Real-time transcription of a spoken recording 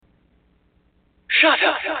Shut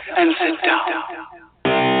up and sit down.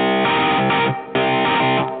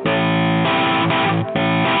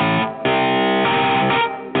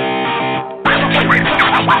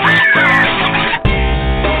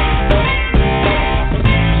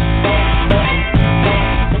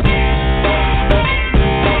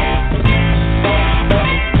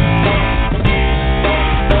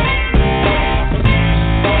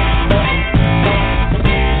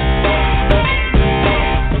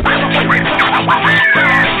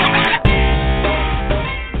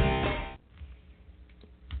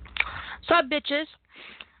 Sup, bitches?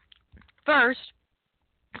 First,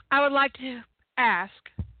 I would like to ask,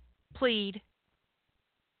 plead,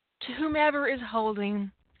 to whomever is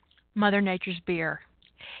holding Mother Nature's beer.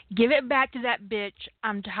 Give it back to that bitch.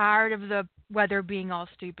 I'm tired of the weather being all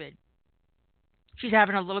stupid. She's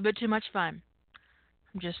having a little bit too much fun.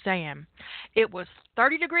 I'm just saying. It was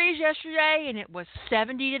 30 degrees yesterday, and it was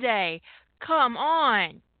 70 today. Come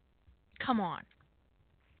on. Come on.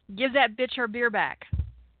 Give that bitch her beer back.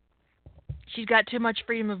 She's got too much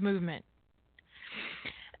freedom of movement.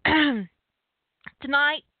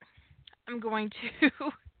 Tonight, I'm going to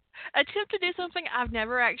attempt to do something I've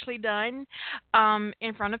never actually done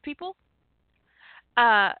in front of people.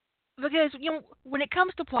 Because, when it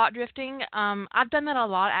comes to plot drifting, I've done that a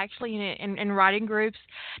lot, actually, in writing groups.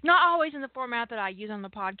 Not always in the format that I use on the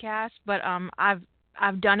podcast, but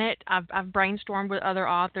I've done it. I've brainstormed with other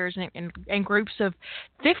authors and groups of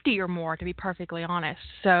 50 or more, to be perfectly honest.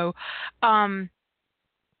 So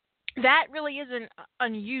that really isn't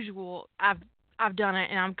unusual. I've done it,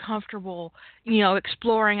 and I'm comfortable,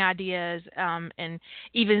 exploring ideas and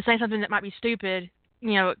even saying something that might be stupid,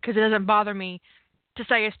 because it doesn't bother me to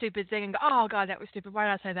say a stupid thing and go, oh, God, that was stupid. Why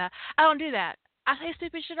did I say that? I don't do that. I say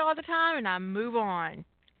stupid shit all the time, and I move on.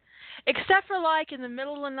 Except for, in the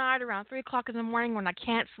middle of the night, around 3 o'clock in the morning when I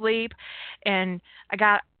can't sleep and I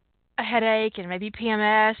got a headache and maybe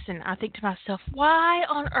PMS, and I think to myself, why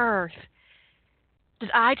on earth did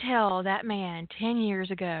I tell that man 10 years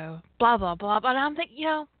ago, blah, blah, blah. But I'm thinking,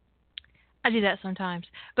 I do that sometimes,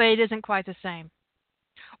 but it isn't quite the same.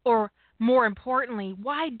 Or, more importantly,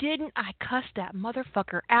 why didn't I cuss that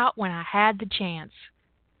motherfucker out when I had the chance?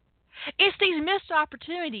 It's these missed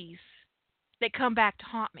opportunities that come back to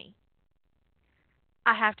haunt me.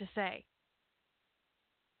 I have to say.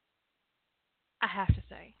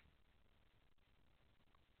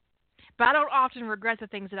 But I don't often regret the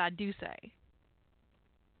things that I do say.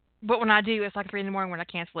 But when I do, it's like 3 in the morning when I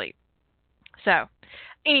can't sleep. So,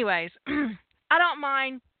 anyways, I don't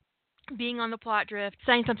mind being on the plot drift,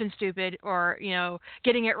 saying something stupid, or,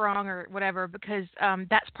 getting it wrong or whatever, because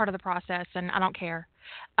that's part of the process, and I don't care.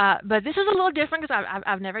 But this is a little different because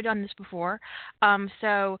I've never done this before.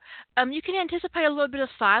 So you can anticipate a little bit of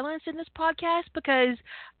silence in this podcast because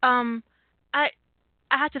I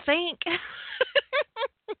have to think.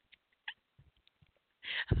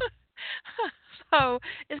 So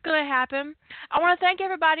it's going to happen. I want to thank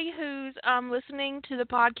everybody who's listening to the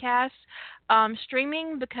podcast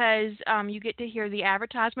streaming, because you get to hear the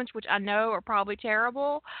advertisements, which I know are probably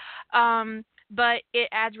terrible, but it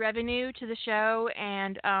adds revenue to the show,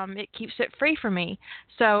 and it keeps it free for me.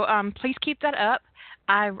 So please keep that up.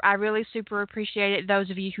 I really super appreciate it, those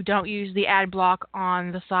of you who don't use the ad block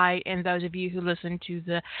on the site, and those of you who listen to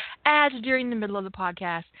the ads during the middle of the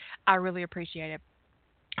podcast. I really appreciate it.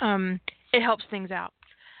 It helps things out.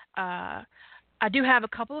 I do have a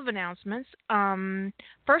couple of announcements.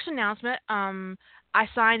 First announcement, I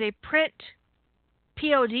signed a print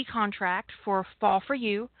POD contract for Fall for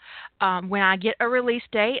You. When I get a release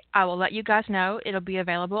date, I will let you guys know. It'll be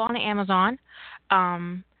available on Amazon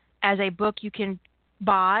as a book you can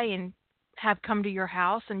buy and have come to your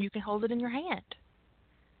house, and you can hold it in your hand.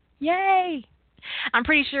 Yay! I'm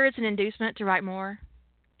pretty sure it's an inducement to write more.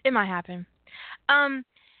 It might happen.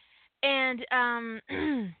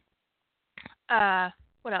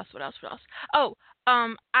 What else? Oh,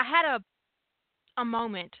 I had a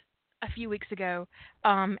moment a few weeks ago,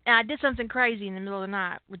 and I did something crazy in the middle of the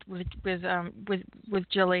night with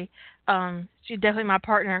Jilly. She's definitely my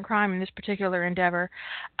partner in crime in this particular endeavor,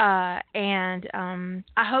 and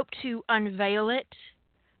I hope to unveil it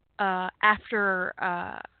after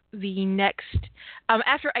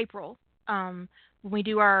after April, when we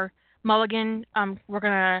do our Mulligan. We're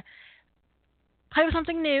gonna play with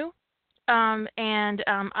something new, and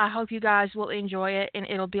I hope you guys will enjoy it, and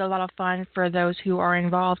it'll be a lot of fun for those who are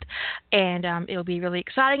involved, and it'll be really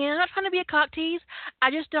exciting. And I'm not trying to be a cock tease.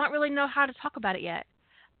 I just don't really know how to talk about it yet,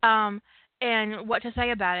 and what to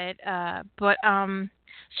say about it. But let's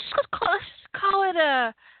call it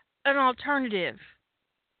an alternative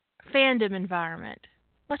fandom environment.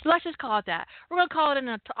 Let's just call it that. We're gonna call it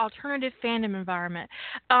an alternative fandom environment.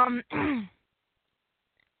 Um,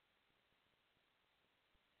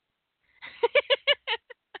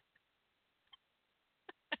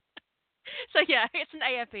 so yeah, it's an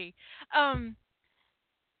AFE. Um,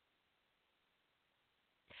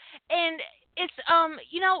 and it's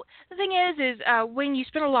the thing is when you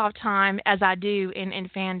spend a lot of time, as I do in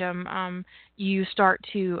fandom, you start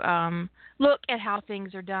to look at how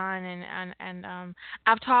things are done, and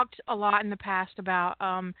I've talked a lot in the past about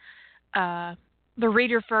uh the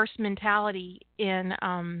reader first mentality in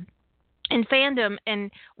fandom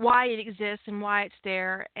and why it exists and why it's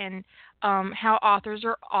there, and how authors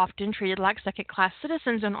are often treated like second class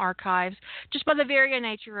citizens in archives just by the very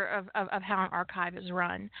nature of how an archive is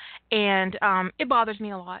run. And it bothers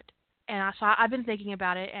me a lot. And I've been thinking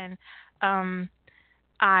about it, and um,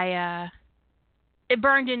 it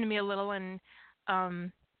burned into me a little, and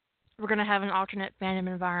um, we're going to have an alternate fandom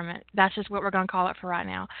environment. That's just what we're going to call it for right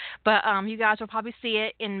now. But you guys will probably see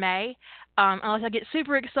it in May, unless I get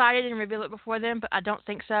super excited and reveal it before then. But I don't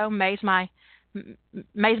think so. May's my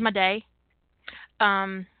day.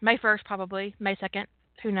 May 1st probably. May 2nd.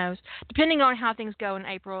 Who knows? Depending on how things go in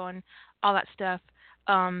April and all that stuff.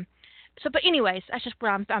 Um, but anyways, that's just what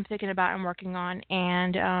I'm thinking about and working on.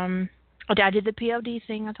 And I did the POD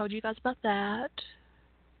thing. I told you guys about that.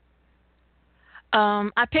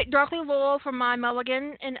 I picked Darkling Loyal for my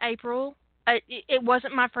mulligan in April. It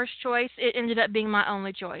wasn't my first choice. It ended up being my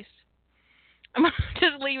only choice. I'm gonna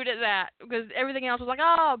just leave it at that because everything else was like,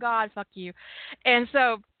 oh God, fuck you, and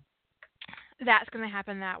so that's gonna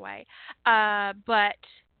happen that way. But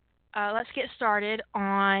let's get started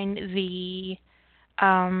on the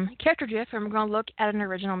character GIF, and we're gonna look at an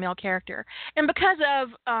original male character. And because of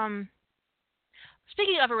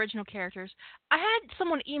speaking of original characters, I had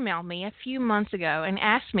someone email me a few months ago and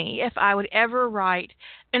ask me if I would ever write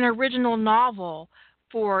an original novel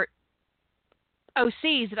for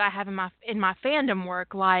OCs that I have in my fandom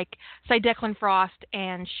work, like say Declan Frost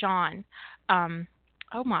and Sean. Um,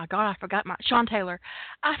 oh my God, I forgot my Sean Taylor.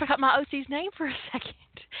 I forgot my OC's name for a second.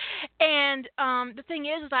 And the thing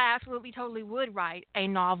is I absolutely totally would write a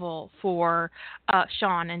novel for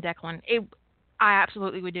Sean and Declan. I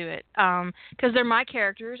absolutely would do it because they're my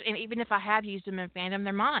characters, and even if I have used them in fandom,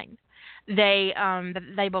 they're mine. They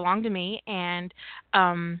belong to me, and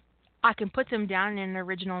I can put them down in an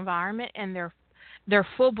original environment, and they're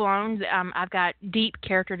full blown. I've got deep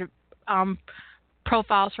character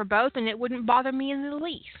profiles for both, and it wouldn't bother me in the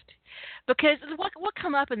least. Because what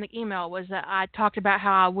come up in the email was that I talked about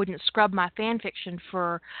how I wouldn't scrub my fan fiction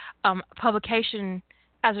for publication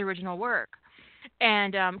as original work,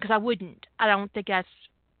 and because I wouldn't, I don't think that's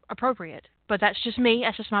appropriate. But that's just me.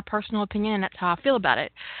 That's just my personal opinion, and that's how I feel about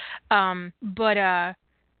it. But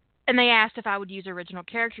and they asked if I would use original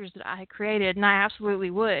characters that I had created, and I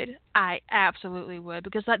absolutely would. I absolutely would,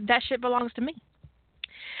 because that shit belongs to me.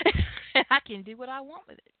 And I can do what I want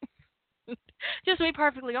with it. Just to be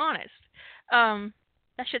perfectly honest.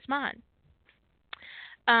 That shit's mine.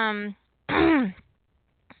 Um,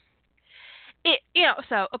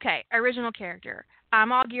 so, okay, original character.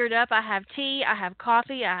 I'm all geared up. I have tea, I have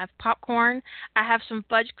coffee, I have popcorn, I have some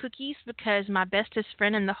fudge cookies because my bestest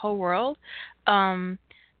friend in the whole world,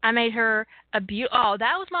 I made her oh,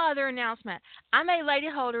 that was my other announcement. I made Lady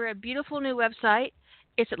Holder a beautiful new website.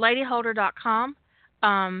 It's at ladyholder.com.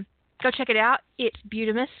 Go check it out. It's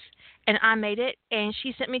beautimous, and I made it, and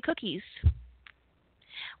she sent me cookies.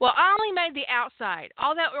 Well, I only made the outside.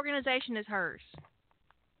 All that organization is hers.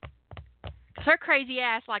 Her crazy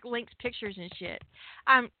ass links pictures and shit.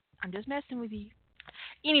 I'm just messing with you.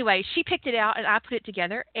 Anyway, she picked it out and I put it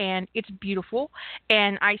together, and it's beautiful.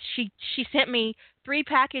 And she sent me 3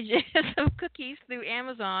 packages of cookies through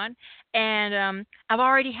Amazon, and I've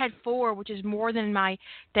already had 4, which is more than my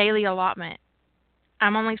daily allotment.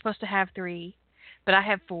 I'm only supposed to have 3, but I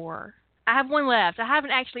have 4. I have 1 left. I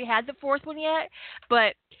haven't actually had the 4th one yet,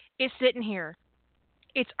 but it's sitting here.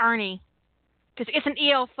 It's Ernie. Because it's an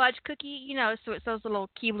EL fudge cookie, so it's those little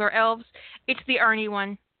Keebler elves. It's the Ernie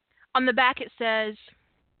one. On the back it says,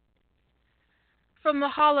 from the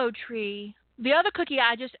hollow tree. The other cookie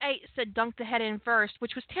I just ate said dunk the head in first,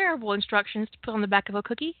 which was terrible instructions to put on the back of a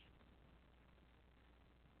cookie.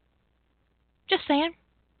 Just saying.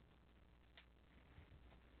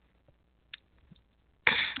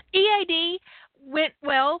 EAD went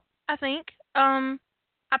well, I think. I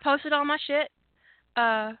posted all my shit.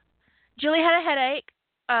 Julie had a headache,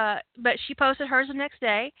 but she posted hers the next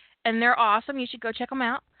day, and they're awesome. You should go check them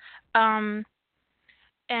out.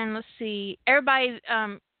 And let's see, everybody.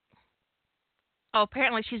 Oh,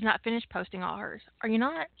 apparently she's not finished posting all hers. Are you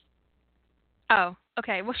not? Oh,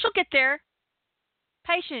 Okay, well, she'll get there.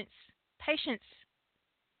 Patience. Patience.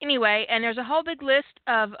 Anyway, and there's a whole big list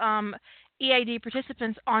of EAD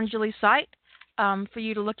participants on Julie's site for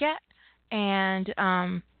you to look at. And,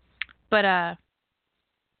 but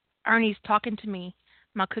Ernie's talking to me,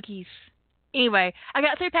 my cookies. Anyway, I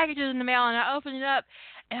got 3 packages in the mail, and I opened it up,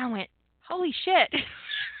 and I went, holy shit.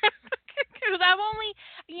 Because I'm only,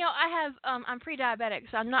 I'm pre-diabetic,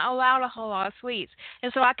 so I'm not allowed a whole lot of sweets.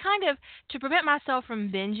 And so I kind of, to prevent myself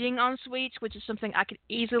from binging on sweets, which is something I could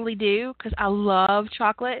easily do because I love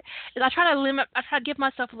chocolate, is I try to give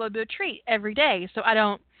myself a little bit of treat every day so I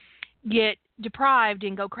don't get deprived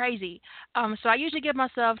and go crazy. So I usually give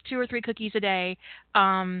myself 2 or 3 cookies a day,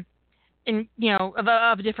 and of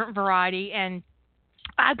a different variety, and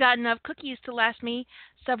I've got enough cookies to last me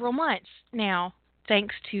several months now,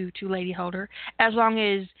 thanks to Lady Holder, as long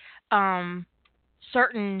as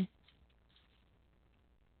certain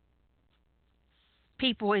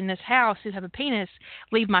people in this house who have a penis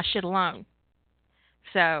leave my shit alone.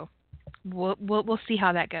 So we'll see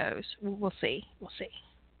how that goes. We'll see.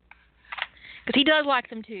 Because he does like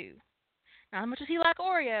them too. Not as much as he likes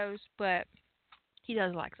Oreos, but he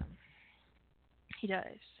does like them. He does.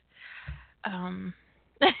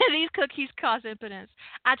 These cookies cause impotence.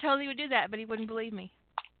 I totally would do that, but he wouldn't believe me.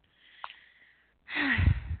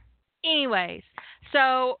 Anyways,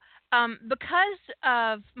 so because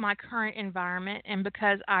of my current environment and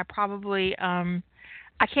because I probably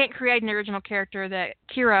I can't create an original character that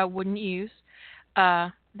Kira wouldn't use.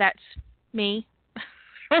 That's me.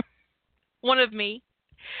 One of me.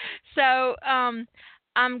 So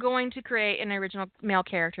I'm going to create an original male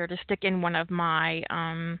character to stick in one of my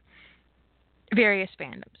various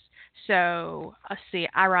fandoms. So let's see,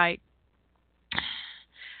 I write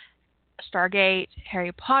Stargate,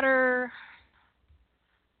 Harry Potter.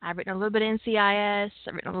 I've written a little bit of NCIS.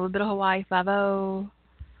 I've written a little bit of Hawaii Five-0.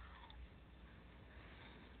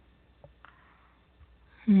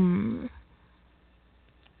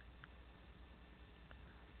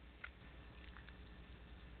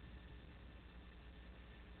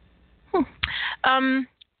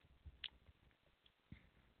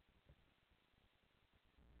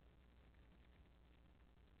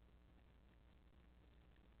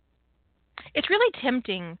 It's really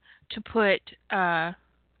tempting to put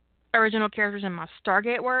original characters in my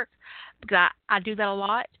Stargate work because I do that a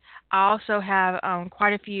lot. I also have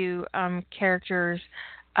quite a few characters,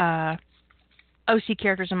 OC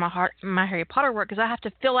characters in my Harry Potter work because I have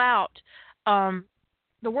to fill out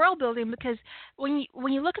the world building, because when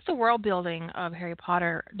you look at the world building of Harry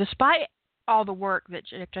Potter, despite all the work that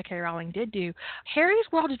J.K. Rowling did do, Harry's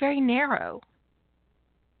world is very narrow.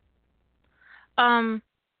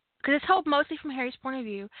 Because it's told mostly from Harry's point of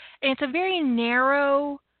view, and it's a very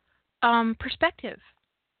narrow perspective.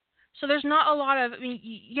 So there's not a lot of,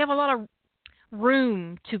 you have a lot of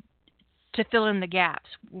room to fill in the gaps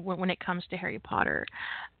when it comes to Harry Potter.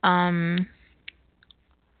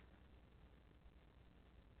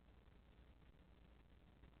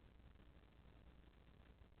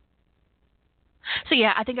 So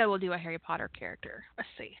yeah, I think I will do a Harry Potter character. Let's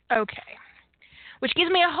see. Okay. Which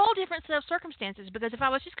gives me a whole different set of circumstances, because if I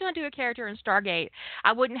was just going to do a character in Stargate,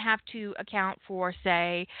 I wouldn't have to account for,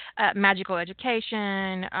 say, magical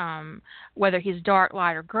education, whether he's dark,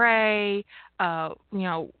 light, or gray,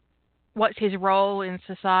 what's his role in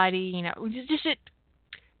society,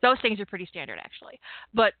 those things are pretty standard, actually.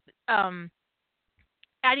 But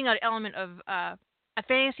adding an element of a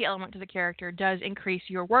fantasy element to the character does increase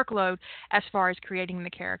your workload as far as creating the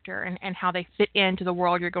character and how they fit into the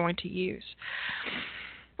world you're going to use.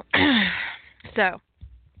 So,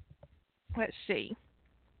 let's see.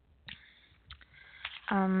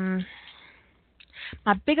 My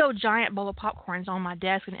big old giant bowl of popcorn is on my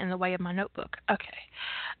desk and in the way of my notebook. Okay.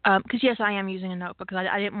 Because, yes, I am using a notebook because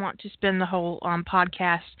I didn't want to spend the whole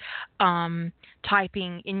podcast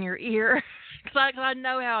typing in your ear because I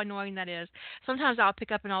know how annoying that is. Sometimes I'll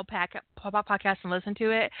pick up an old podcast and listen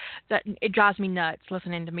to it. It drives me nuts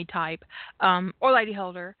listening to me type. Or Lady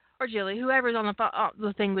Holder or Jilly, whoever's on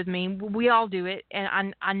the thing with me. We all do it,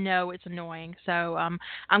 and I know it's annoying. So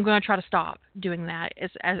I'm going to try to stop doing that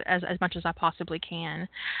as much as I possibly can.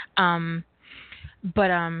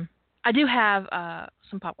 But I do have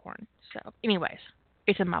some popcorn. So, anyways,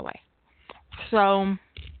 it's in my way. So,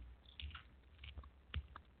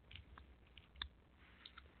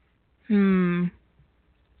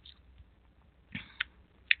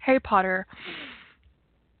 Harry Potter.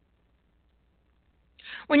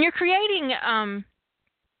 When you're creating an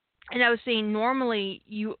OC, normally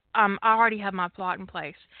I already have my plot in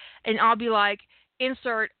place, and I'll be like,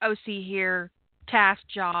 insert OC here, task,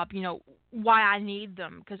 job, why I need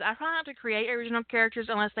them. Because I try not to create original characters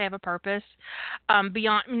unless they have a purpose,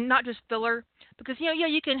 beyond, not just filler. Because,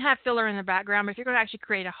 you can have filler in the background, but if you're going to actually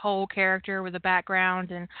create a whole character with a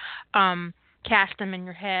background and cast them in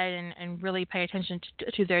your head and really pay attention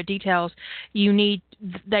to their details, they need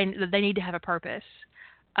to have a purpose.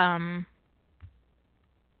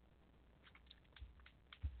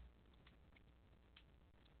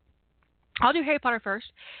 I'll do Harry Potter first,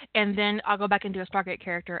 and then I'll go back into a Stargate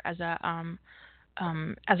character as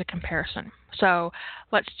a comparison. So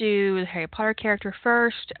let's do the Harry Potter character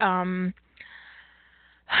first.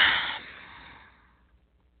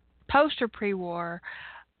 Post or pre-war?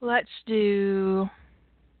 Let's do.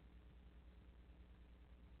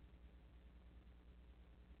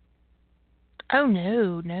 Oh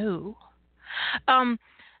no.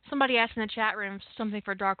 Somebody asked in the chat room something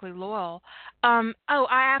for Darkly Loyal.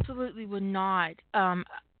 I absolutely would not. I'm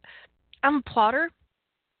a plotter,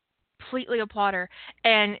 completely a plotter,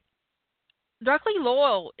 and Darkly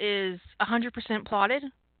Loyal is 100% plotted.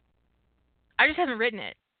 I just haven't written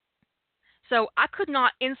it. So I could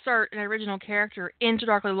not insert an original character into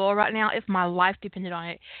Darkly Loyal right now if my life depended on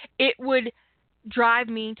it. It would drive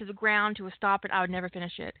me to the ground to a stop, and I would never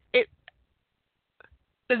finish it.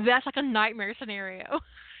 That's like a nightmare scenario.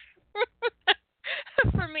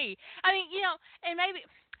 For me. I mean, and maybe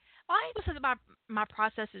a lot of people say that my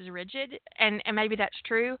process is rigid, and maybe that's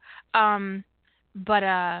true. But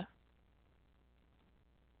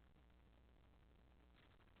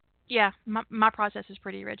yeah, my process is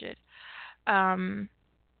pretty rigid. I'm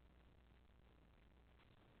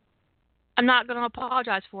not going to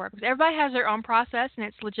apologize for it because everybody has their own process and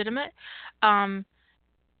it's legitimate.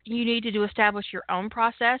 You need to establish your own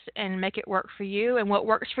process and make it work for you. And what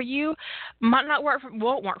works for you won't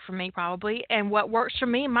work for me probably, and what works for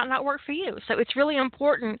me might not work for you. So it's really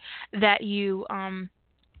important that you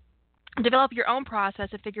develop your own process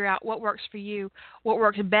and figure out what works for you, what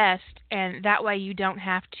works best, and that way you don't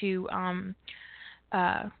have to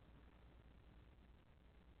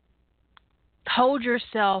hold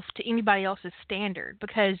yourself to anybody else's standard,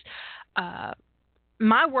 because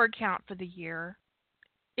my word count for the year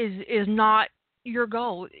is not your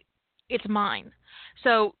goal. It's mine.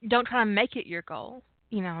 So don't try to make it your goal.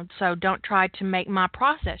 So don't try to make my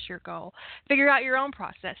process your goal. Figure out your own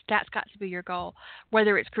process. That's got to be your goal.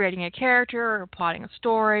 Whether it's creating a character or plotting a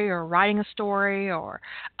story or writing a story or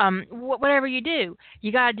whatever you do,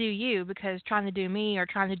 you got to do you, because trying to do me or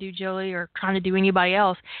trying to do Julie or trying to do anybody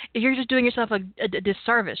else, you're just doing yourself a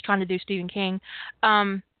disservice trying to do Stephen King.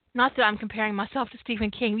 Not that I'm comparing myself to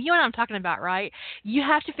Stephen King. You know what I'm talking about, right? You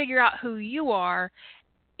have to figure out who you are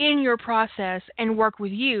in your process and work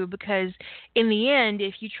with you, because in the end,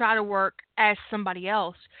 if you try to work as somebody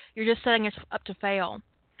else, you're just setting us up to fail.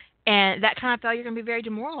 And that kind of failure can be very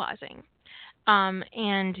demoralizing.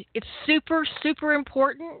 And it's super, super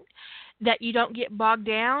important that you don't get bogged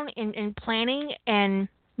down in planning and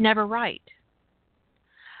never write.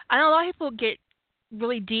 I know a lot of people get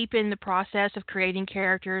really deep in the process of creating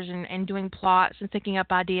characters and doing plots and thinking up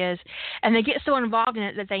ideas, and they get so involved in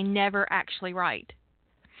it that they never actually write.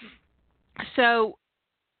 So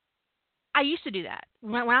I used to do that.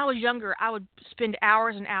 When I was younger, I would spend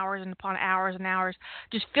hours and hours and upon hours and hours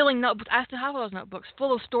just filling notebooks. I still have those notebooks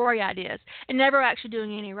full of story ideas and never actually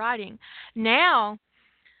doing any writing. Now,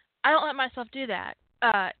 I don't let myself do that.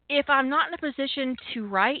 If I'm not in a position to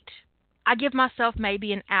write, I give myself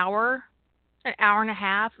maybe an hour and a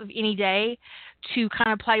half of any day to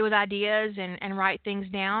kind of play with ideas and write things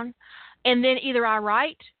down. And then either I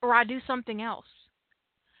write or I do something else.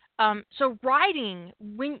 So writing,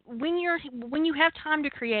 when you have time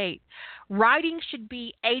to create, writing should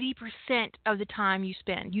be 80% of the time you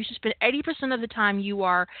spend. You should spend 80% of the time you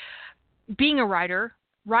are being a writer,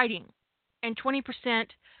 writing, and 20%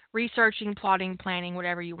 researching, plotting, planning,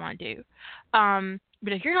 whatever you want to do.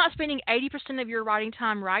 But if you're not spending 80% of your writing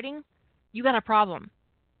time writing, you got a problem.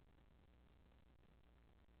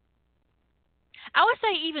 I would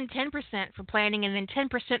say even 10% for planning and then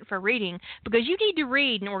 10% for reading, because you need to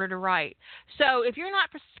read in order to write. So if you're not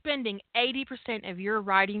spending 80% of your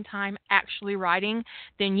writing time actually writing,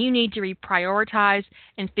 then you need to reprioritize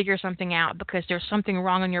and figure something out, because there's something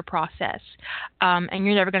wrong in your process, and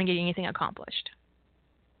you're never going to get anything accomplished.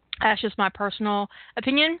 That's just my personal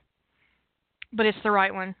opinion, but it's the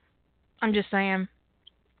right one. I'm just saying.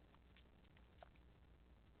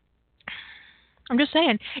 I'm just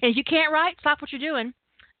saying. And if you can't write, stop what you're doing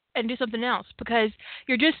and do something else, because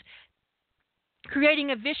you're just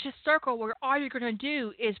creating a vicious circle where all you're going to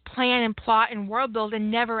do is plan and plot and world build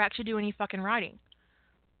and never actually do any fucking writing.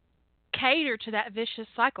 Cater to that vicious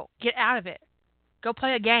cycle. Get out of it. Go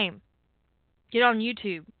play a game. Get on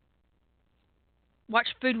YouTube. Watch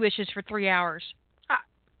Food Wishes for 3 hours.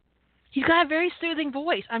 He's got a very soothing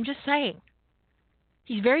voice. I'm just saying.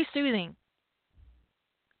 He's very soothing.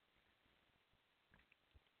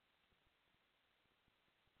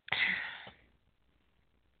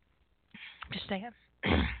 Just saying.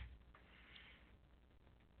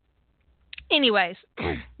 Anyways,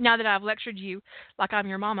 now that I've lectured you like I'm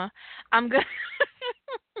your mama, I'm gonna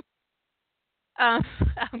I'm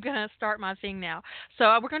gonna start my thing now.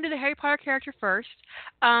 So we're gonna do the Harry Potter character first.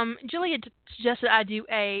 Julia suggested I do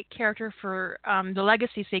a character for the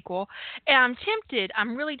Legacy sequel, and I'm tempted.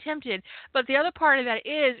 I'm really tempted. But the other part of that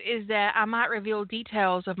is that I might reveal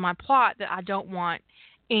details of my plot that I don't want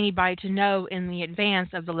anybody to know in the advance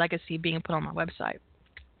of the Legacy being put on my website.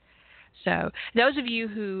 So those of you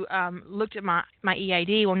who looked at my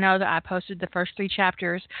EAD will know that I posted the first 3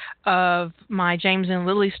 chapters of my James and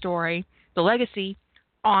Lily story, The Legacy,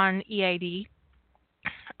 on EAD.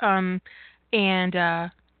 And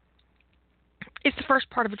it's the first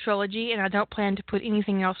part of a trilogy, and I don't plan to put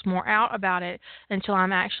anything else more out about it until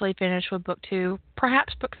I'm actually finished with book 2,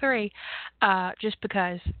 perhaps book 3, just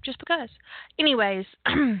because. Anyways,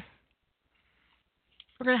 we're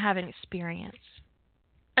going to have an experience.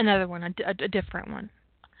 Another one, a different one.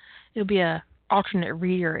 It'll be a alternate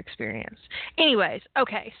reader experience. Anyways,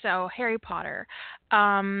 okay, so Harry Potter.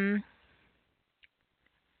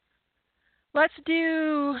 Let's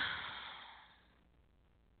do...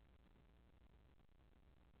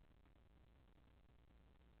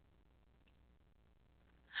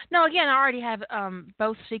 No, again, I already have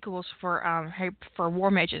both sequels for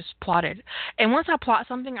War Mages plotted. And once I plot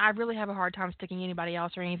something, I really have a hard time sticking anybody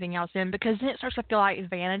else or anything else in, because then it starts to feel like it's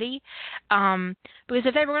vanity. Because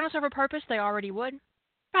if they were going to serve a purpose, they already would.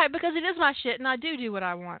 Right, because it is my shit, and I do what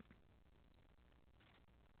I want.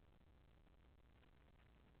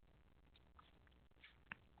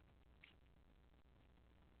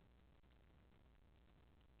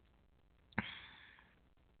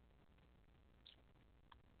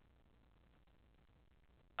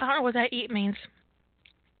 I don't know what that eat means.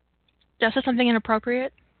 Did I say something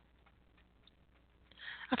inappropriate?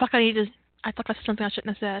 I thought I said something I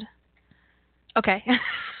shouldn't have said. Okay.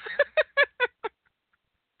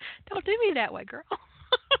 Don't do me that way, girl.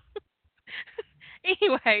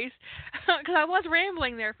 Anyways, because I was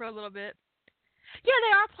rambling there for a little bit. Yeah,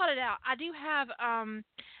 they are plotted out. I do have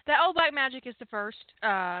that Old Black Magic is the first,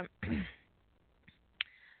 and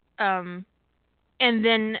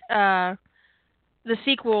then the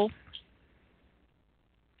sequel.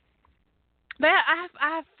 But I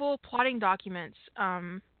have full plotting documents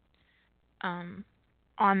on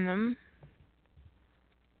them.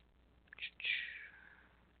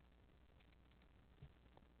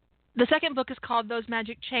 The second book is called Those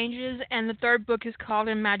Magic Changes, and the third book is called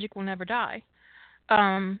And Magic Will Never Die.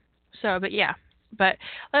 But yeah. But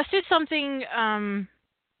let's do something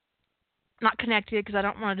not connected, because I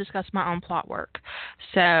don't want to discuss my own plot work.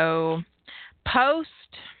 So, post.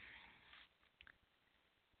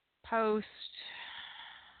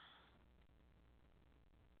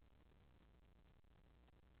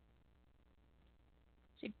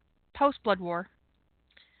 See, post Blood War.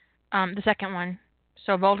 The second one.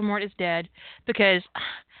 So Voldemort is dead, because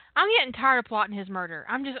I'm getting tired of plotting his murder.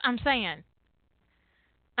 I'm saying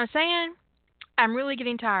I'm really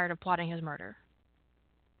getting tired of plotting his murder.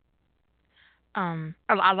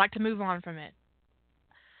 I'd like to move on from it.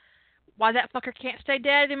 Why that fucker can't stay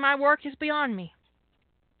dead in my work is beyond me.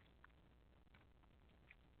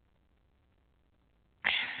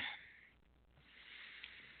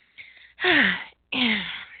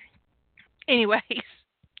 Anyways,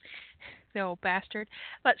 the old bastard.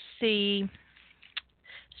 Let's see.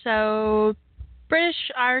 So,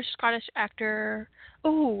 British, Irish, Scottish actor.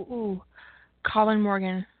 Ooh, Colin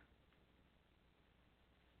Morgan.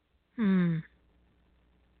 Because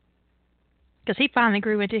he finally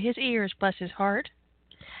grew into his ears, bless his heart.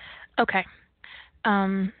 Okay.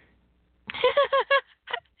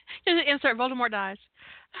 Just insert Voldemort dies.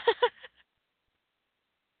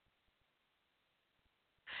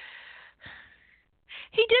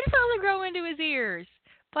 He did finally grow into his ears.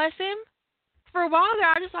 Bless him. For a while there,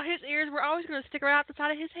 I just thought his ears were always going to stick right out the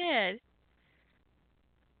side of his head.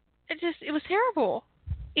 It was terrible.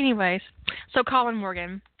 Anyways, so Colin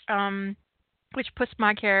Morgan, which puts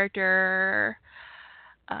my character.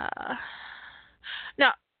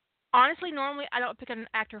 Now, honestly, normally I don't pick an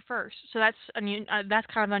actor first, so that's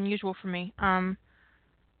kind of unusual for me.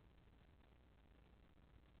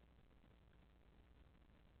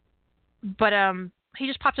 But he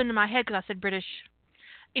just popped into my head because I said British.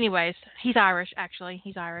 Anyways, he's Irish, actually.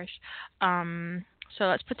 He's Irish. So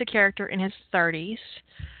let's put the character in his 30s.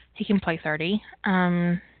 He can play 30.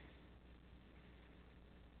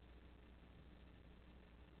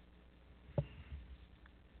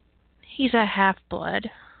 He's a half-blood.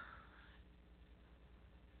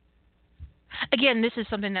 Again, this is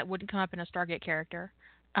something that wouldn't come up in a Stargate character.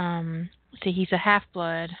 Let's see, he's a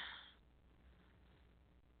half-blood.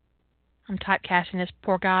 I'm typecasting this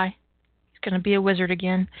poor guy. He's going to be a wizard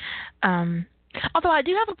again. Although I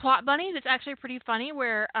do have a plot bunny that's actually pretty funny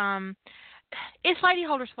where it's Lady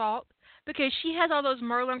Holder's fault because she has all those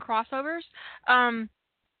Merlin crossovers. And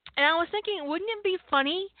I was thinking, wouldn't it be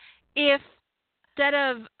funny if instead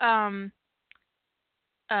of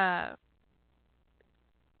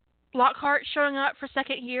Lockhart showing up for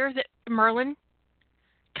second year, that Merlin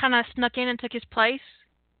kind of snuck in and took his place?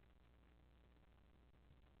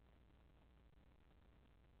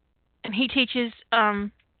 And he teaches, but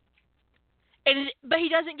he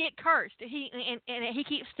doesn't get cursed. He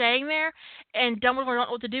keeps staying there, and Dumbledore don't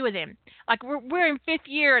know what to do with him. Like we're in fifth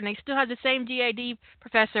year, and they still have the same DAD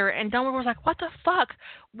professor, and Dumbledore's like, "What the fuck?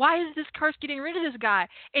 Why is this curse getting rid of this guy?"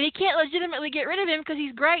 And he can't legitimately get rid of him because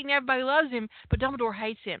he's great and everybody loves him, but Dumbledore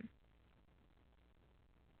hates him.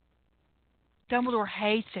 Dumbledore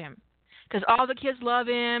hates him because all the kids love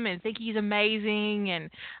him and think he's amazing, and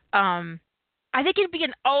I think it'd be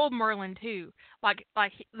an old Merlin too, like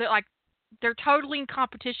they're totally in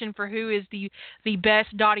competition for who is the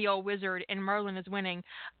best dotty old wizard, and Merlin is winning.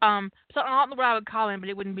 So I don't know what I would call him, but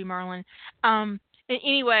it wouldn't be Merlin. And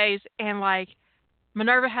anyways, and like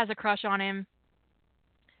Minerva has a crush on him,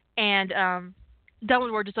 and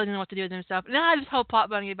Dumbledore just doesn't know what to do with himself. And then I have this whole plot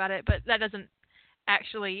bunny about it, but that doesn't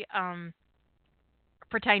actually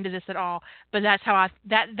pertain to this at all. But that's how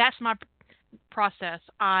that's my process.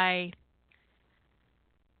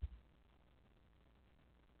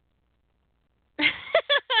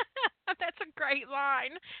 That's a great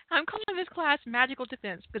line. I'm calling this class magical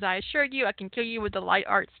defense because I assure you I can kill you with the light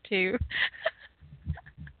arts too. It's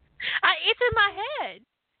in my head.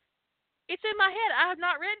 It's in my head. I have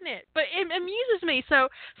not written it, but it amuses me. So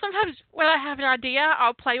sometimes when I have an idea,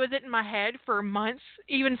 I'll play with it in my head for months,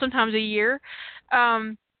 even sometimes a year.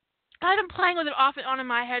 I've been playing with it off and on in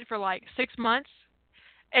my head for like 6 months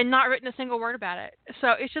and not written a single word about it.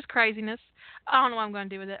 So it's just craziness. I don't know what I'm going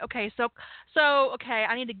to do with it. Okay, so okay,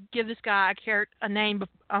 I need to give this guy a name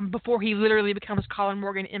before he literally becomes Colin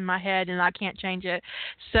Morgan in my head, and I can't change it.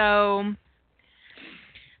 So,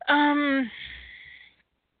 Morgan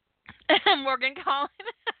Colin.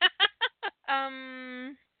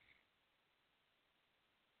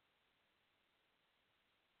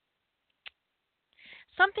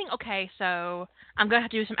 Something. Okay, so I'm gonna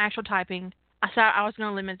have to do some actual typing. I thought I was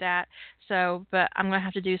gonna limit that, so but I'm gonna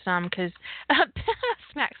have to do some because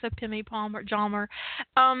smacks of Timmy Palmer, Jalmer.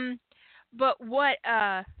 But what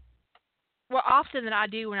often that I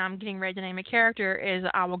do when I'm getting ready to name a character is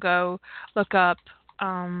I will go look up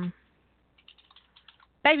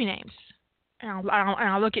baby names, and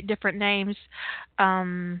I'll look at different names.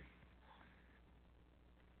 So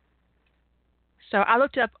I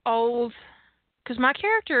looked up old. Because my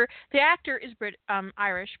character, the actor is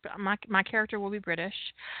Irish, but my character will be British.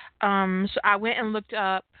 So I went and looked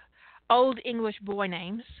up old English boy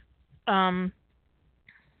names. And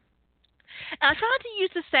I try not to use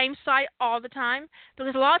the same site all the time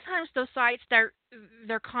because a lot of times those sites their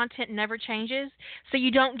content never changes, so you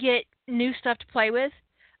don't get new stuff to play with.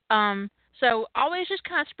 So always just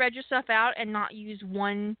kind of spread yourself out and not use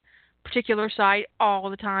one particular site all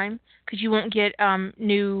the time because you won't get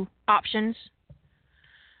new options.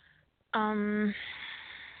 Oh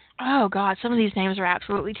God, some of these names are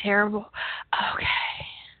absolutely terrible. Okay.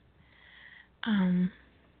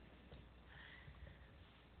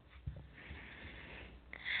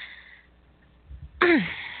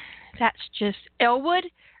 That's just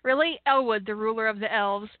Elwood? Really? Elwood, the ruler of the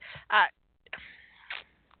elves.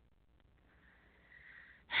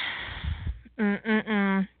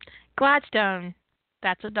 Gladstone.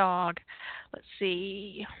 That's a dog. Let's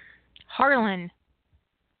see. Harlan.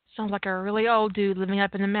 Sounds like a really old dude living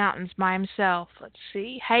up in the mountains by himself. Let's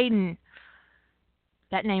see. Hayden.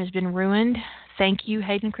 That name's been ruined. Thank you,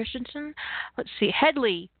 Hayden Christensen. Let's see.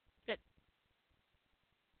 Headley.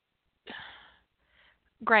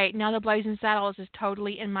 Great. Now the Blazing Saddles is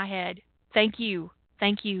totally in my head. Thank you.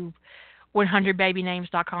 Thank you,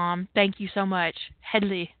 100babynames.com. Thank you so much.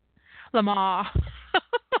 Headley. Lamar.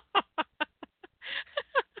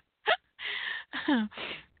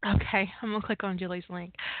 Okay, I'm going to click on Julie's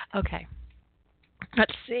link. Okay.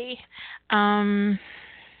 Let's see.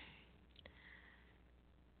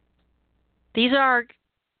 These are...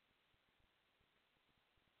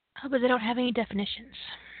 but they don't have any definitions.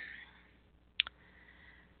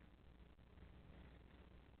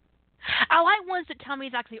 I like ones that tell me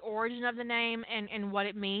like the origin of the name and what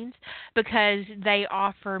it means because they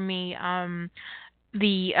offer me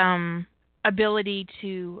the ability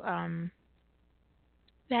to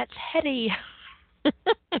that's heady.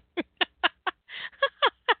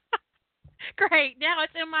 Great. Now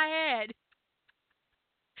it's in my head.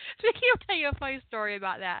 Speaking of, tell you a funny story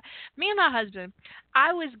about that. Me and my husband,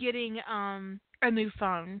 I was getting a new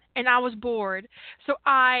phone and I was bored, so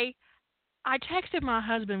I texted my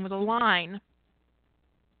husband with a line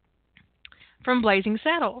from Blazing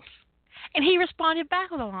Saddles, and he responded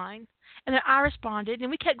back with a line, and then I responded, and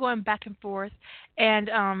we kept going back and forth, and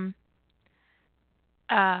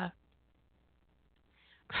uh,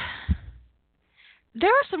 there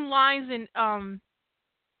are some lines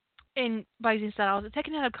in Blazing Saddles that,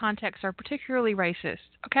 taken out of context, are particularly racist.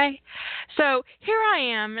 Okay, so here I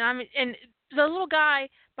am, and the little guy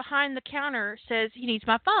behind the counter says he needs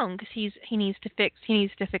my phone because he needs to fix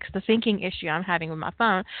the syncing issue I'm having with my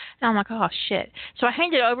phone, and I'm like, oh shit. So I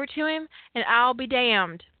hand it over to him, and I'll be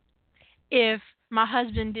damned if my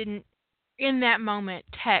husband didn't, in that moment,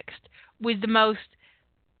 text with the most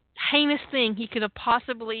heinous thing he could have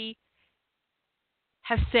possibly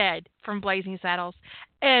have said from Blazing Saddles.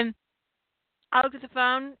 And I looked at the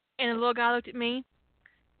phone, and the little guy looked at me,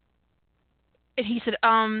 and he said,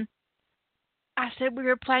 I said we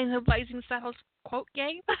were playing the Blazing Saddles quote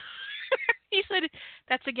game. He said,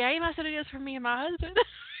 that's a game? I said, it is for me and my husband.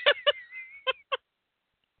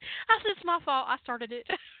 I said, it's my fault. I started it.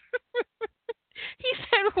 He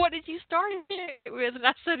said, what did you start it with? And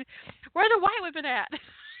I said, where the white women at?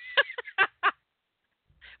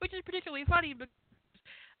 Which is particularly funny because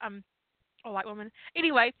I'm a white woman.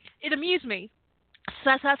 Anyway, it amused me.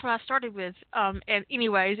 So that's what I started with. And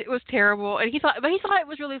anyways, it was terrible. And he thought it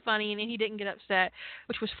was really funny, and he didn't get upset,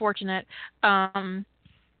 which was fortunate.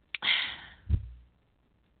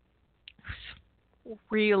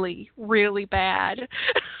 Really, really bad.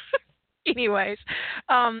 Anyways,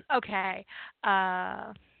 okay.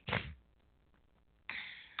 I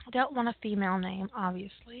don't want a female name,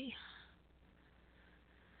 obviously.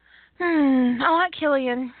 I like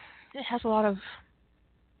Killian. It has a lot of.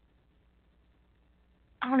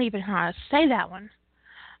 I don't even know how to say that one.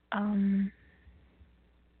 You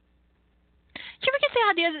ever get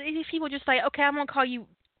the idea that these people just say, okay, I'm going to call you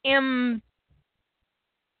Imish.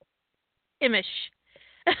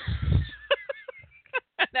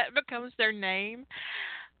 That becomes their name.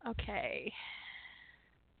 Okay.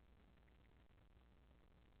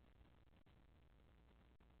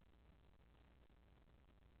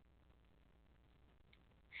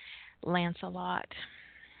 Lancelot.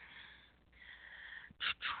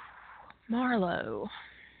 Marlowe.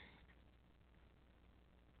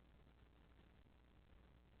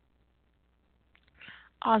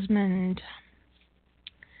 Osmond.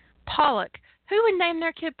 Pollock. Who would name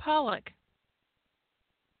their kid Pollock?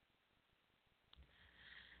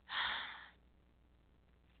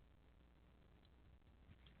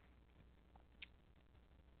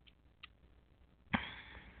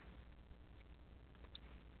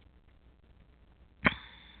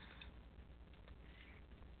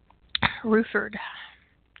 Ruford.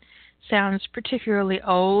 Sounds particularly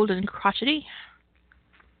old and crotchety.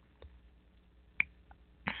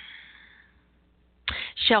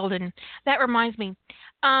 Sheldon. That reminds me.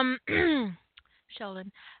 Sheldon.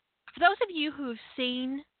 For those of you who have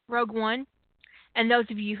seen Rogue One, and those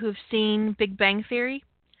of you who have seen Big Bang Theory,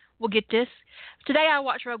 will get this. Today I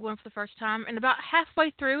watched Rogue One for the first time, and about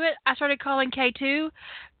halfway through it, I started calling K2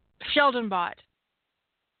 Sheldon Bot.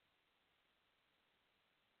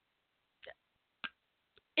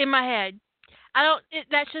 In my head.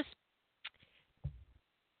 That's just...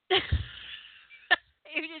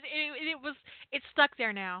 It's stuck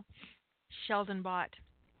there now. Sheldon Bot.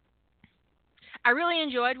 I really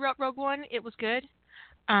enjoyed Rogue One. It was good.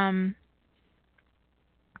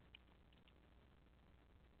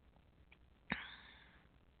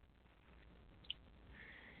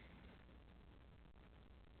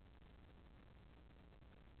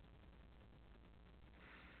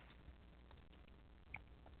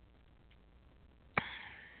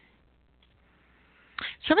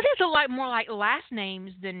 Some of these are more like last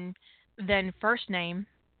names than first name.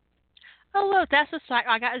 Oh look, that's the site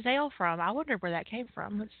I got Zale from. I wonder where that came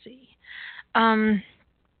from. Let's see. I'm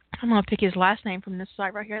gonna pick his last name from this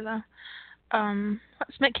site right here though.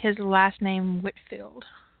 Let's make his last name Whitfield.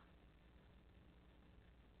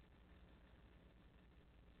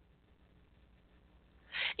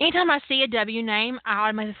 Anytime I see a W name, I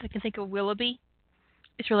automatically think of Willoughby.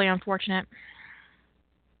 It's really unfortunate.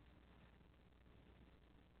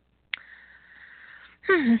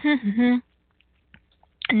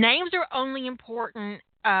 Names are only important,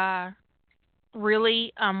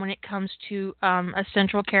 really, when it comes to a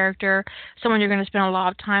central character, someone you're going to spend a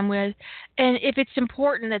lot of time with, and if it's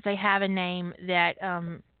important that they have a name that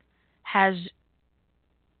has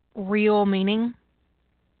real meaning.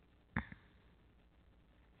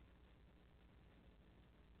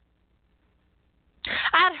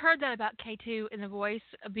 I had heard that about K2 in the voice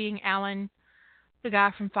of being Alan, the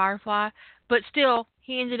guy from Firefly, but still,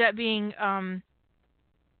 he ended up being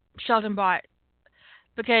Sheldon Bott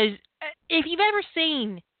because if you've ever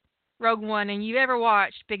seen Rogue One and you've ever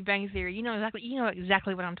watched Big Bang Theory, you know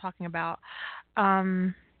exactly what I'm talking about.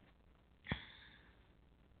 Um,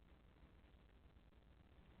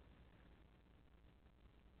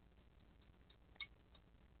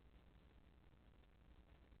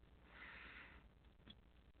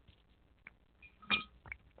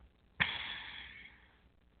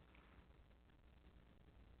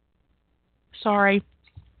 Sorry,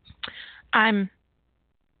 I'm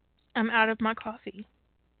I'm out of my coffee.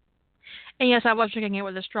 And yes, I was drinking it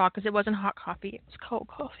with a straw because it wasn't hot coffee; it was cold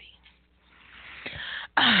coffee.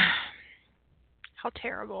 How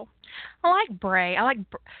terrible! I like Bray.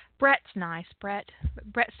 Brett's nice. Brett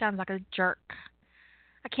sounds like a jerk.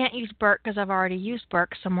 I can't use Burke because I've already used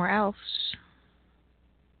Burke somewhere else.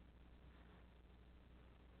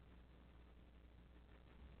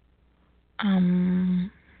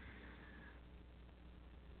 Um,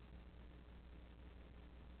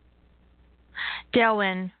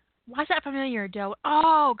 Delwyn. Why is that familiar, Delwyn?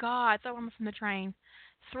 Oh God, throw Mama from the train.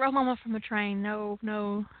 Throw Mama from the train. No,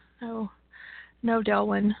 no, no, no,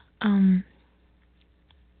 Delwyn. Um,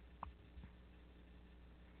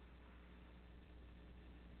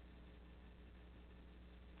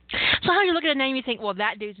 so how you look at a name, you think, well,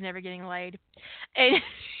 that dude's never getting laid. And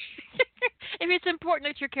if it's important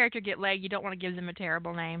that your character get laid, you don't want to give them a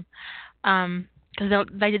terrible name, because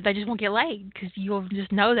they just won't get laid because you'll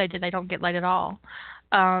just know they don't get laid at all.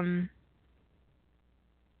 Um,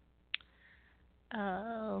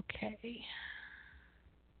 okay.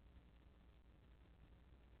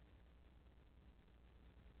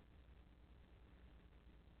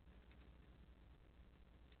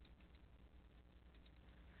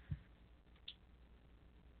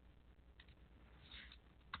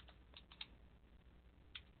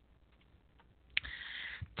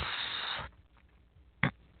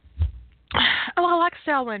 Oh, I like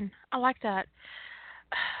Selwyn. I like that.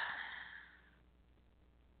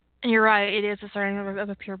 And you're right, it is a surname of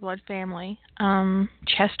a pure blood family.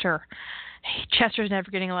 Chester. Chester's never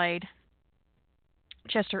getting laid.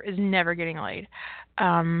 Chester is never getting laid.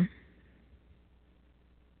 Um,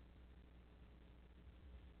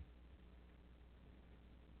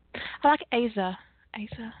 I like Asa.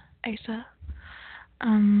 Asa.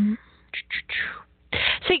 Um,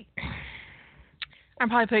 see, I'm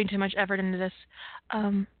probably putting too much effort into this.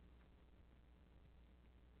 Um,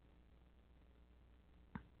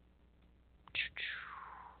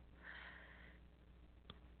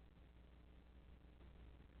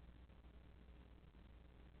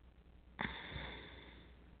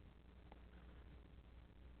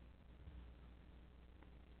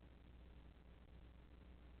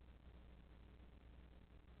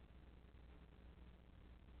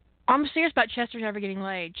 I'm serious about Chester never getting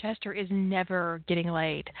laid. Chester is never getting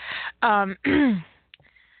laid. At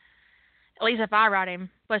least if I write him,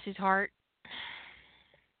 bless his heart.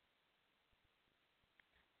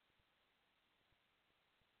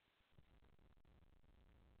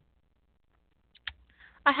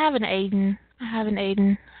 I have an Aiden.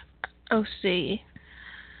 OC.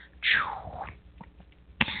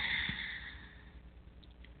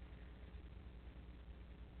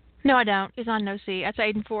 No, I don't. It's on No C. That's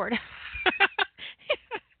Aiden Ford.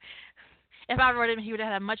 If I wrote him, he would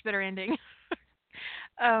have had a much better ending.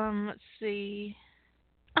 Let's see.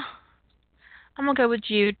 Oh, I'm gonna go with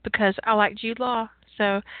Jude because I like Jude Law.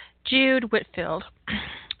 So, Jude Whitfield.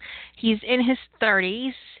 He's in his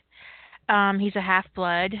 30s. He's a half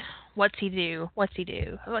blood. What's he do? Where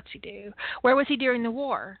was he during the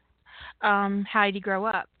war? How did he grow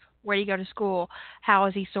up? Where did he go to school? How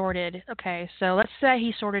is he sorted? Okay, so let's say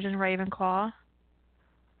he sorted in Ravenclaw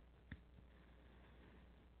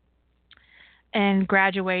and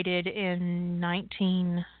graduated in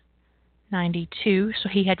 1992. So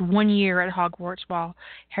he had 1 year at Hogwarts while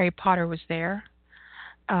Harry Potter was there.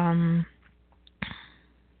 Um,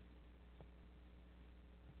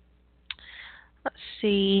 let's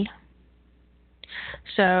see.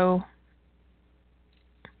 So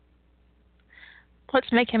let's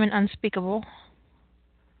make him an unspeakable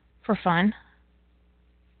for fun.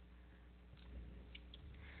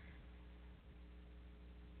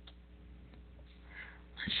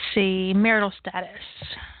 see. Marital status.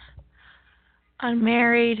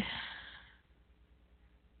 Unmarried.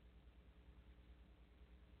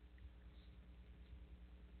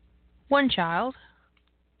 One child.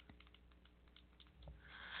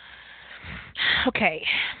 Okay.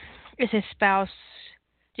 Is his spouse,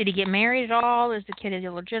 did he get married at all? Is the kid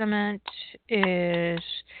illegitimate? Is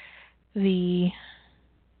the...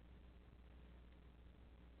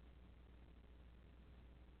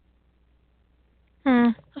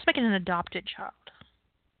 Let's make it an adopted child.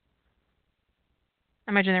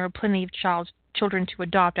 I imagine there were plenty of children to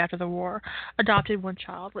adopt after the war. Adopted one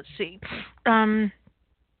child. Let's see.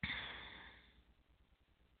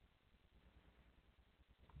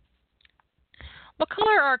 What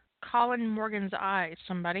color are Colin Morgan's eyes,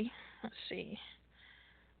 somebody? Let's see.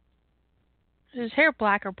 Is his hair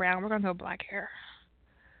black or brown? We're going to go black hair.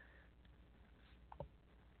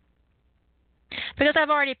 Because I've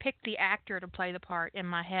already picked the actor to play the part in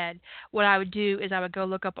my head, what I would do is I would go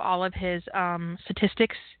look up all of his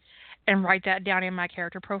statistics and write that down in my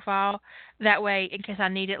character profile. That way, in case I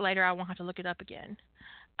need it later, I won't have to look it up again.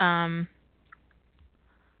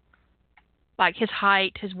 Like his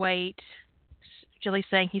height, his weight. Jilly's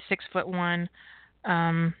saying he's 6'1".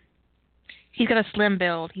 He's got a slim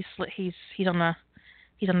build. He's on the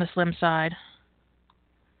slim side.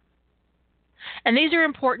 And these are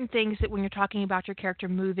important things that when you're talking about your character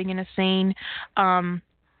moving in a scene,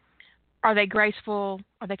 are they graceful?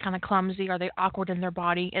 Are they kind of clumsy? Are they awkward in their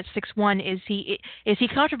body? At 6'1", is he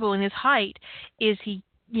comfortable in his height? Is he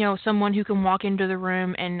someone who can walk into the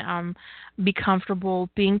room and be comfortable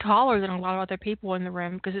being taller than a lot of other people in the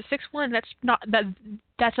room? Because at 6'1",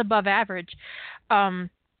 that's above average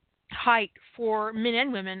height for men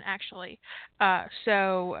and women, actually.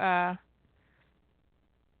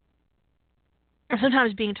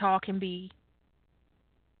 Sometimes being tall can be...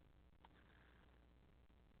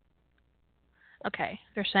 Okay,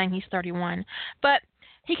 they're saying he's 31. But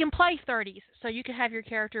he can play 30s, so you can have your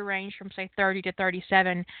character range from, say, 30 to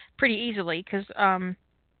 37 pretty easily, because...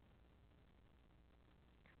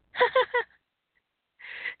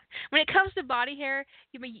 when it comes to body hair,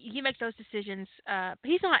 you make those decisions.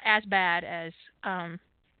 He's not as bad as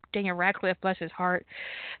Daniel Radcliffe, bless his heart.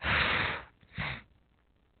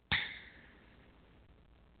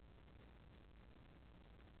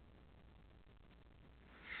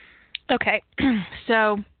 Okay,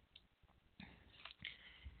 so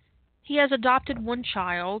he has adopted one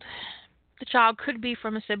child. The child could be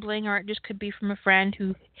from a sibling, or it just could be from a friend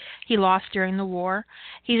who he lost during the war.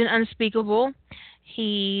 He's an unspeakable.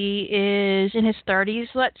 He is in his 30s.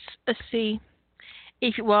 Let's see.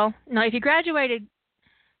 If you graduated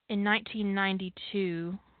in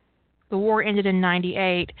 1992, the war ended in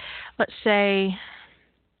 98. Let's say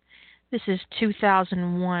this is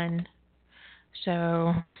 2001.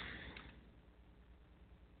 So...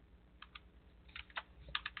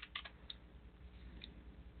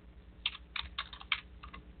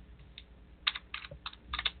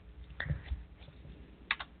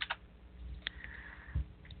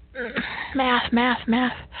 Math.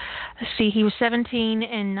 Let's see, he was 17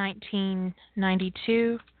 in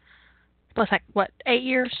 1992. Plus, 8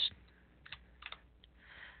 years?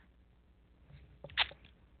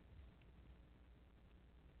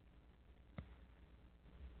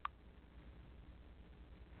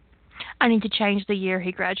 I need to change the year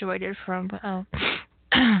he graduated from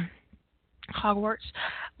Hogwarts.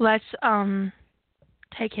 Let's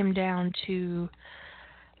take him down to,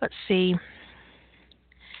 let's see...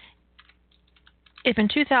 If in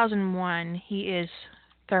 2001 he is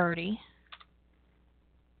 30,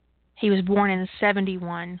 he was born in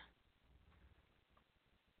 71.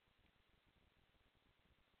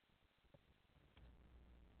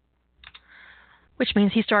 Which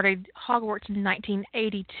means he started Hogwarts in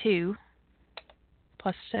 1982,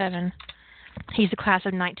 plus 7. He's the class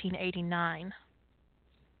of 1989.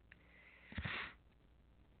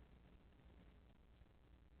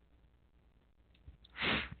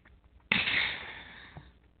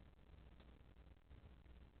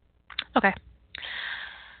 Okay,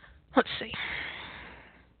 let's see.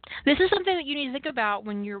 This is something that you need to think about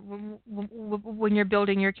when you're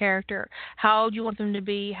building your character. How do you want them to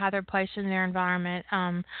be? How they're placed in their environment?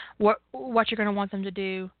 What you're going to want them to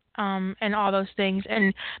do? And all those things,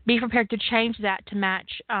 and be prepared to change that to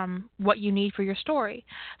match what you need for your story.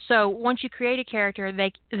 So once you create a character,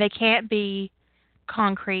 they can't be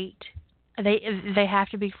concrete. They have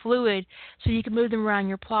to be fluid, so you can move them around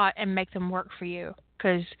your plot and make them work for you,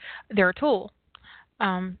 because they're a tool,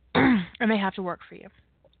 and they have to work for you.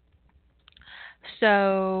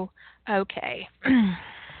 So, okay.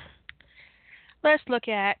 Let's look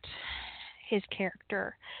at his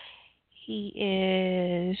character. He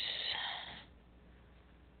is.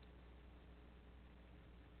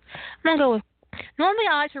 I'm gonna go with. Normally,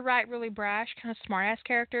 I like to write really brash, kind of smart-ass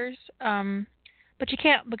characters. But you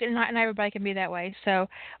can't. But not everybody can be that way. So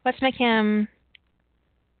let's make him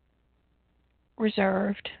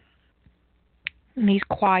reserved. And he's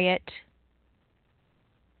quiet,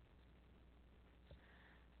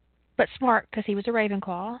 but smart because he was a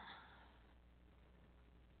Ravenclaw.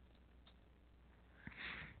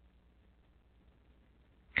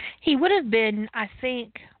 He would have been, I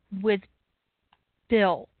think, with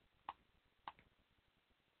Bill.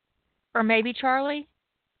 Or maybe Charlie.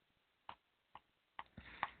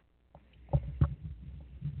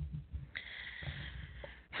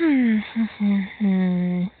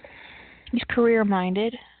 He's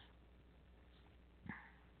career-minded.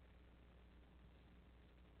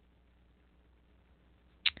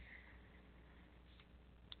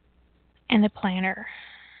 And a planner.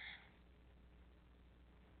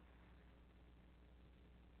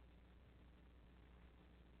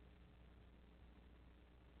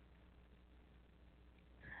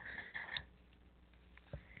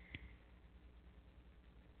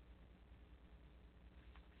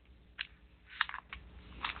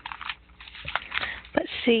 Let's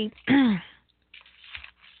see.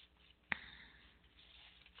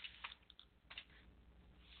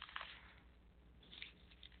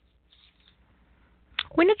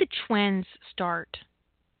 When did the twins start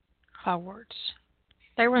Hogwarts?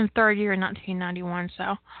 They were in third year in 1991, so.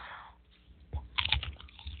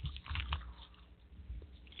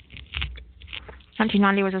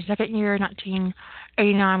 (1990) was their second year.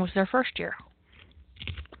 1989 was their first year.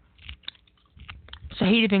 So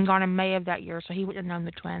he'd have been gone in May of that year, so he wouldn't have known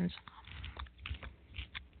the twins.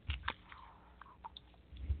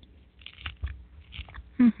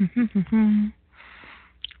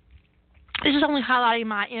 This is only highlighting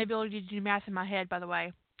my inability to do math in my head, by the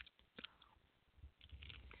way.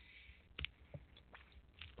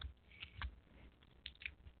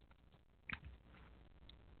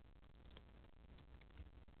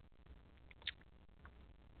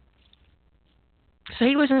 So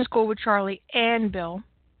he was in school with Charlie and Bill.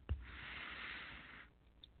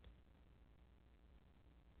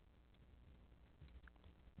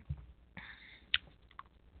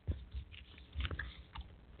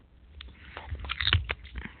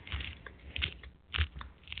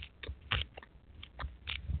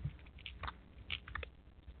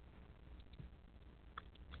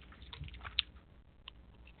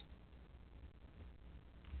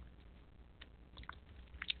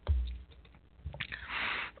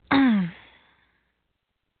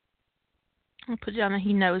 I'll put down that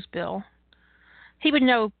he knows Bill. He would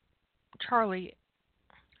know Charlie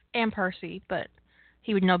and Percy, but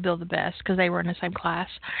he would know Bill the best because they were in the same class.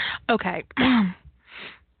 Okay. I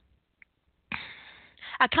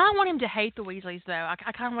kind of want him to hate the Weasleys, though. I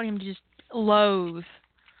kind of want him to just loathe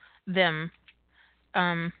them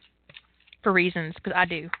for reasons, because I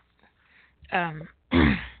do.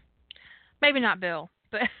 Maybe not Bill,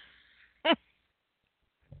 but...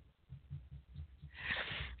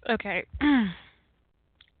 Okay. I'm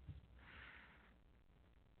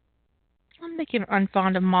making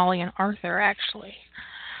unfond of Molly and Arthur, actually.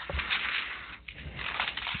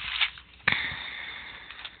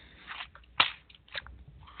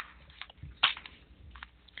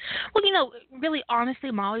 Well, really, honestly,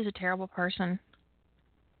 Molly's a terrible person.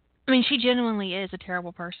 I mean, she genuinely is a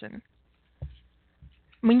terrible person.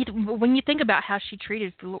 When you think about how she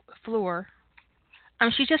treated Fleur, I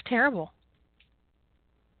mean, she's just terrible.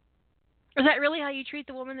 Is that really how you treat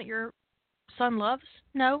the woman that your son loves?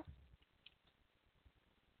 No.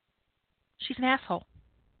 She's an asshole.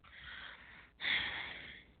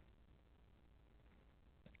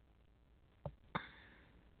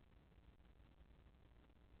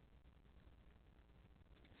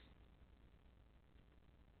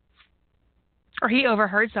 Or he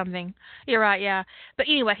overheard something. You're right, yeah. But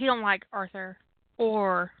anyway, he don't like Arthur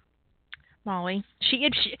or Molly.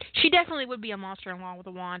 She definitely would be a monster-in-law with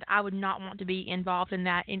a wand. I would not want to be involved in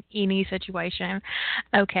that in any situation.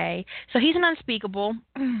 Okay, so he's an unspeakable.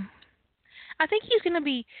 I think he's going to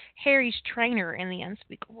be Harry's trainer in the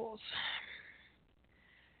Unspeakables.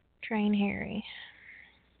 Train Harry.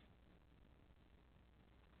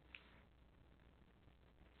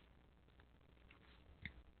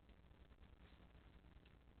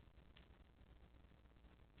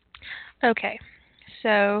 Okay,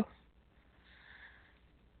 so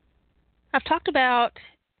I've talked about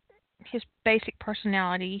his basic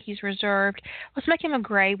personality. He's reserved. Let's make him a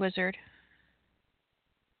gray wizard,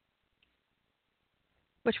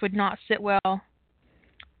 which would not sit well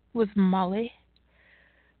with Molly,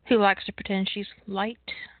 who likes to pretend she's light.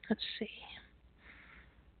 Let's see.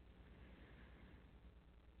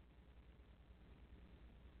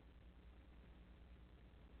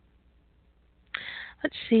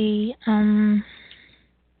 Let's see.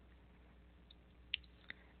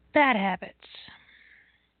 Bad habits.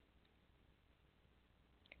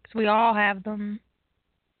 Because we all have them.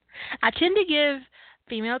 I tend to give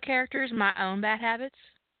female characters my own bad habits.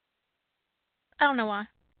 I don't know why.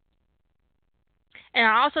 And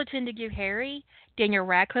I also tend to give Harry Daniel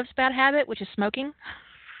Radcliffe's bad habit, which is smoking.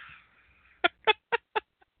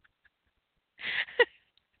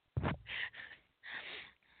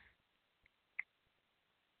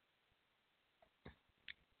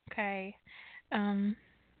 Okay. Um.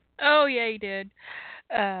 Oh yeah, he did.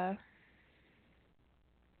 Uh.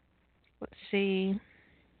 Let's see.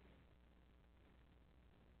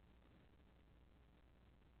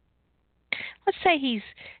 Let's say he's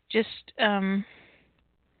just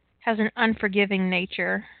has an unforgiving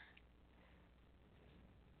nature,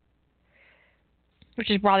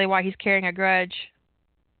 which is probably why he's carrying a grudge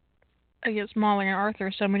against Molly and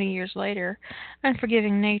Arthur so many years later.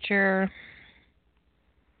 Unforgiving nature.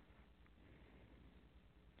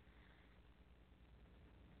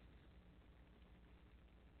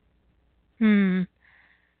 Hmm.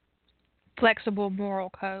 Flexible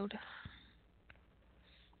moral code.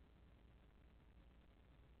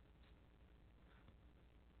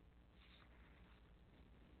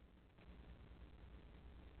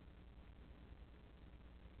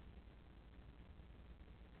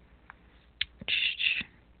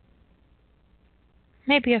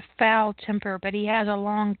 Maybe a foul temper, but he has a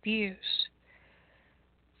long fuse.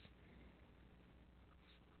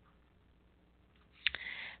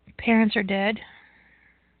 Parents are dead.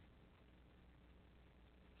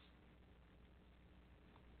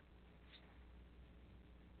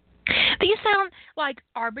 These sound like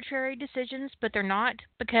arbitrary decisions, but they're not,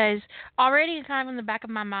 because already kind of in the back of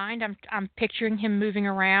my mind, I'm picturing him moving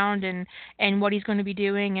around and what he's going to be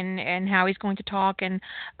doing and how he's going to talk and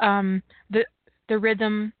um the the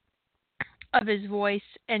rhythm of his voice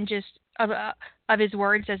and just of his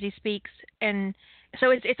words as he speaks, and so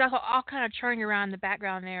it's all kind of churning around in the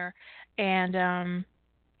background there, and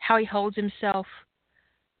how he holds himself,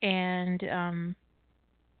 and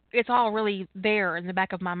it's all really there in the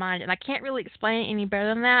back of my mind, and I can't really explain it any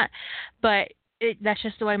better than that, but that's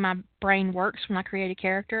just the way my brain works when I create a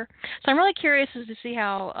character. So I'm really curious as to see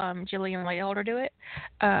how Gillian Layholder do it.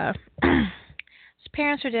 His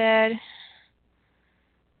parents are dead.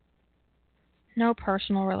 No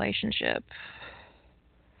personal relationship.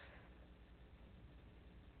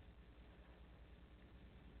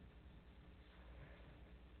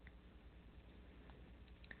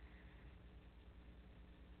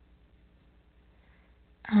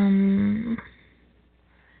 Um,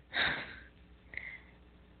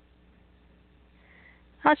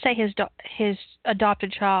 I'd say his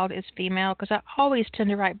adopted child is female because I always tend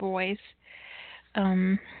to write boys.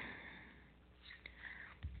 Um,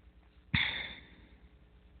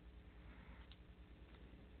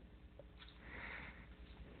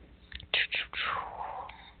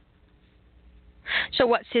 so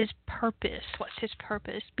what's his purpose? What's his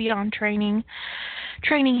purpose beyond training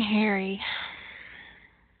Harry?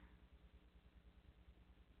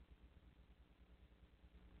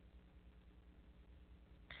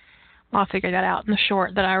 I'll figure that out in the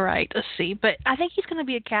short that I write. Let's see. But I think he's going to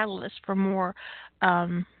be a catalyst for more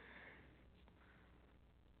um,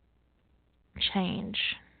 change.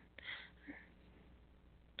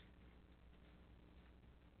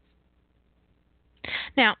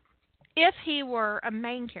 Now, if he were a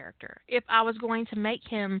main character, if I was going to make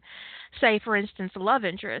him, say, for instance, a love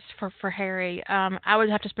interest for Harry, I would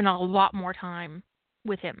have to spend a lot more time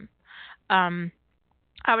with him. Um,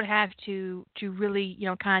 I would have to really,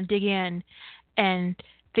 kind of dig in and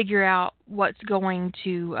figure out what's going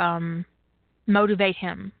to motivate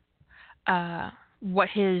him, what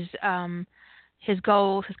his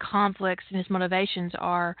goals, his conflicts, and his motivations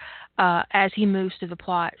are as he moves through the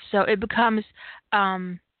plot. So it becomes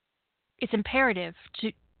it's imperative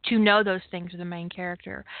to know those things with the main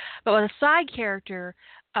character. But with a side character,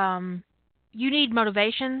 you need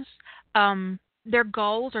motivations. Their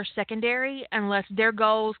goals are secondary unless their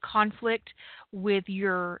goals conflict with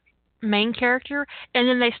your main character, and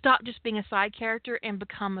then they stop just being a side character and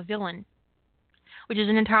become a villain, which is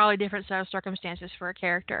an entirely different set of circumstances for a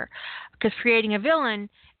character. Because creating a villain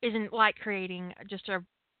isn't like creating just a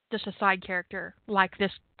side character like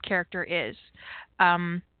this character is,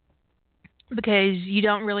 because you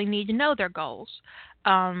don't really need to know their goals.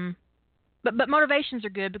 But motivations are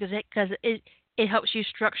good because it helps you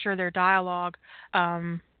structure their dialogue.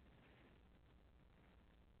 And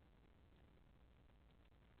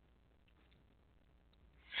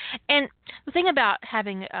the thing about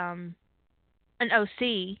having an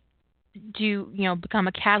OC become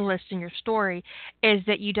a catalyst in your story is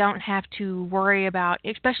that you don't have to worry about,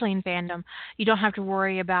 especially in fandom, you don't have to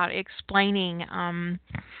worry about explaining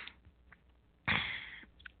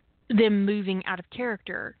them moving out of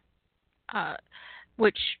character,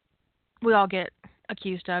 which we all get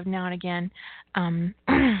accused of now and again.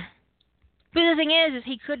 But the thing is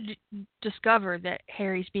he could discover that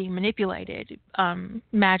Harry's being manipulated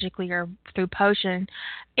magically or through potion,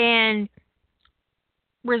 and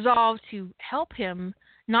resolve to help him,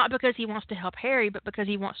 not because he wants to help Harry, but because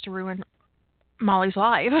he wants to ruin Molly's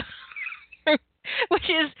life, which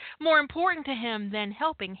is more important to him than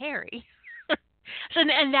helping Harry.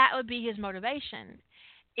 And that would be his motivation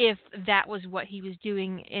if that was what he was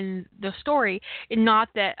doing in the story, and not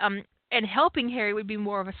that. And helping Harry would be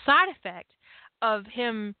more of a side effect of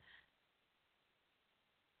him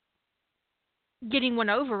getting one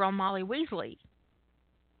over on Molly Weasley.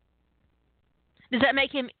 Does that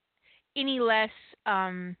make him any less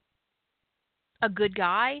a good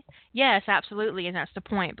guy? Yes, absolutely, and that's the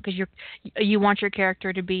point, because you want your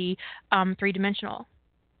character to be three-dimensional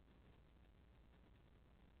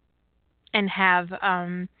and have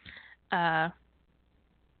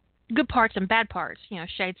good parts and bad parts.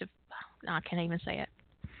 Shades of. I can't even say it.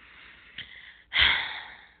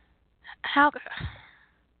 How?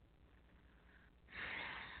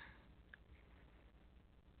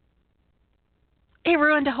 It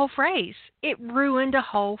ruined a whole phrase.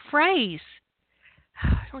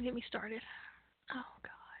 Don't get me started. Oh,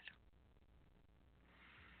 God.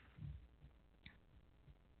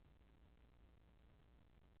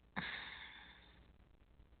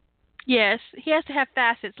 Yes, he has to have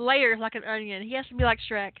facets, layers like an onion. He has to be like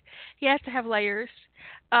Shrek. He has to have layers.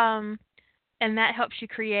 And that helps you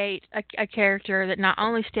create a character that not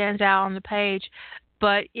only stands out on the page,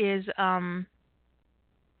 but is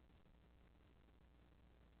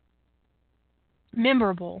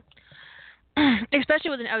memorable.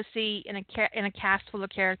 Especially with an OC in a cast full of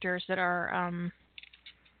characters that are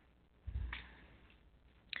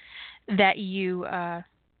that you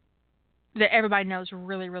that everybody knows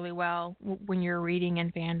really, really well when you're reading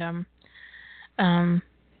in fandom.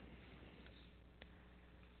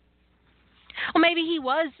 Well, maybe he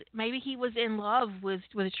was in love with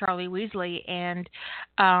Charlie Weasley, and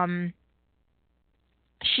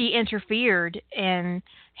she interfered, and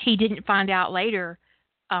he didn't find out later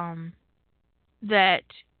that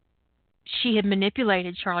she had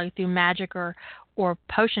manipulated Charlie through magic or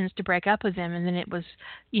potions to break up with him, and then it was,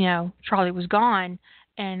 Charlie was gone,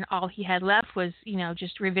 and all he had left was,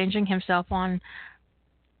 just revenging himself on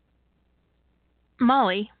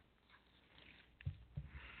Molly.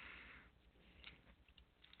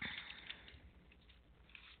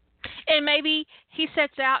 And maybe he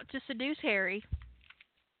sets out to seduce Harry,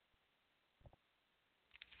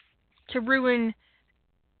 to ruin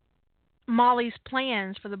Molly's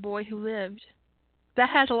plans for the boy who lived. That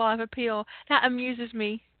has a lot of appeal. That amuses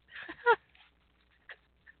me.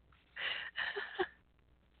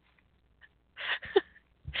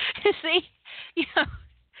 See,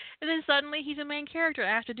 and then suddenly he's a main character.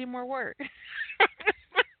 I have to do more work.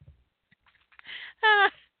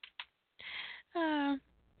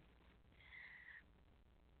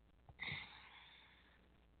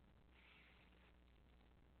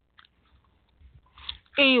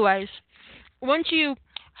 Anyways, once you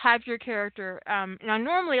have your character, now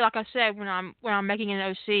normally, like I said, when I'm making an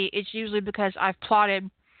OC, it's usually because I've plotted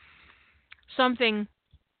something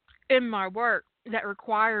in my work that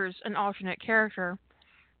requires an alternate character,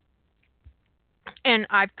 and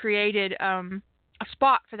I've created a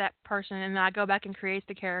spot for that person, and then I go back and create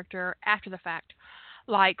the character after the fact.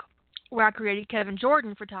 Like where I created Kevin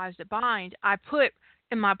Jordan for Ties That Bind, I put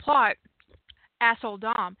in my plot Asshole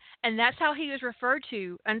Dom, and that's how he was referred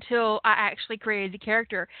to until I actually created the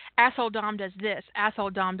character. Asshole Dom does this, Asshole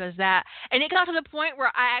Dom does that, and it got to the point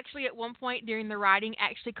where I actually, at one point during the writing,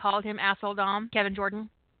 actually called him Asshole Dom, Kevin Jordan.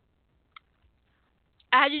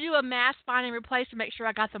 I had to do a mass find and replace to make sure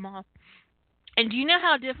I got them all. And do you know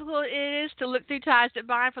how difficult it is to look through Ties That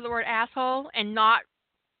Bind for the word asshole and not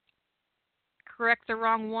correct the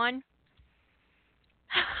wrong one?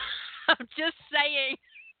 I'm just saying.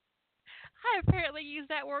 I apparently use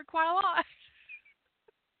that word quite a lot.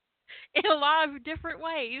 In a lot of different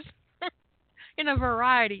ways. In a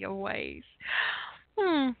variety of ways.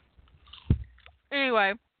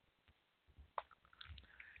 Anyway.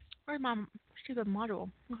 Where's my stupid module?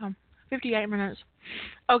 Okay. 58 minutes.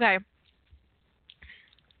 Okay.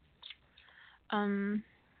 Um,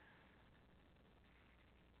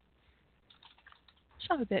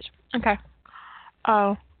 son of a bitch. Okay.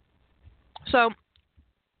 Oh, so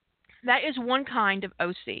that is one kind of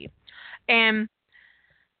OC, and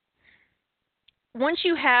once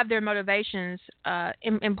you have their motivations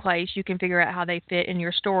in place, you can figure out how they fit in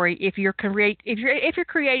your story. If you're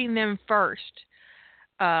creating them first,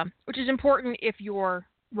 which is important if you're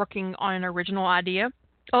working on an original idea.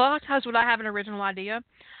 A lot of times when I have an original idea,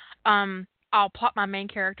 I'll plot my main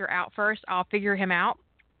character out first. I'll figure him out,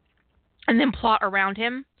 and then plot around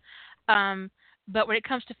him. But when it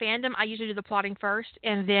comes to fandom, I usually do the plotting first,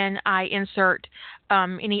 and then I insert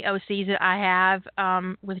any OCs that I have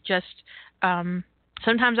with just.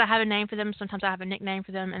 Sometimes I have a name for them, sometimes I have a nickname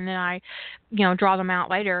for them, and then I, draw them out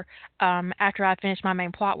later after I finish my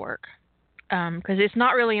main plot work. Because it's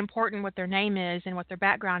not really important what their name is and what their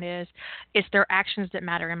background is; it's their actions that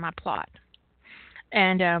matter in my plot.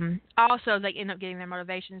 And also, they end up getting their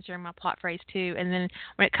motivations during my plot phase too. And then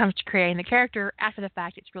when it comes to creating the character after the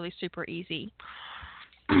fact, it's really super easy.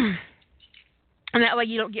 And that way,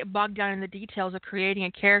 you don't get bogged down in the details of creating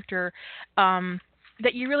a character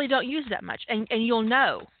that you really don't use that much. And you'll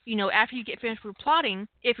know, after you get finished with plotting,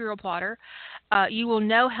 if you're a plotter, you will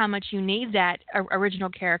know how much you need that original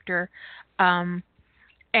character and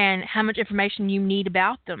how much information you need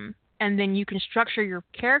about them. And then you can structure your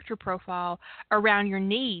character profile around your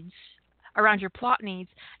needs, around your plot needs,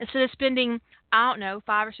 instead of spending, 5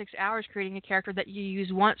 or 6 hours creating a character that you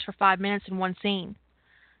use once for 5 minutes in one scene.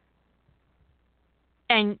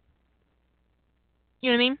 And, you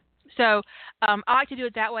know what I mean? So I like to do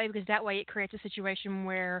it that way because that way it creates a situation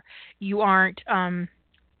where you aren't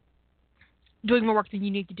doing more work than you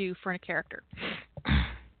need to do for a character.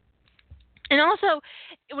 And also,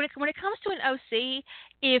 when it comes to an OC,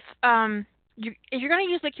 if you're going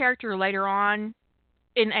to use the character later on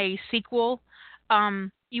in a sequel,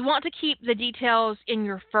 you want to keep the details in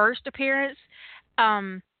your first appearance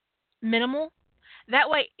minimal. That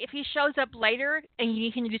way, if he shows up later and you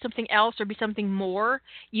need him to do something else or be something more,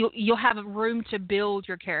 you'll have room to build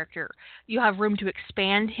your character. You'll have room to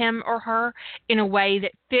expand him or her in a way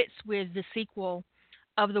that fits with the sequel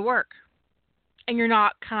of the work. And you're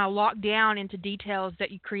not kind of locked down into details that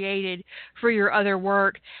you created for your other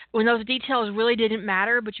work when those details really didn't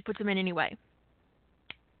matter, but you put them in anyway.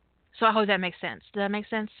 So I hope that makes sense. Does that make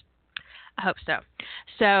sense? I hope so.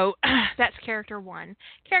 So that's character 1.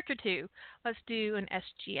 Character 2, let's do an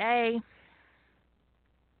SGA.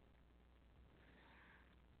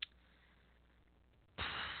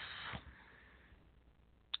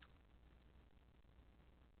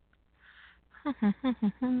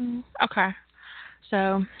 Okay.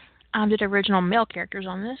 So I did original male characters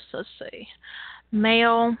on this. Let's see.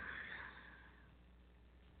 Male.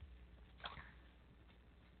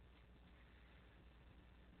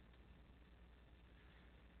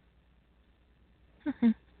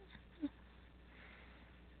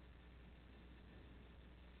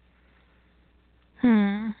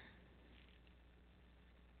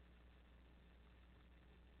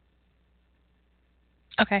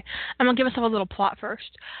 Okay. I'm going to give myself a little plot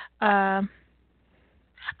first.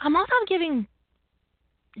 I'm also giving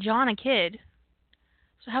John a kid.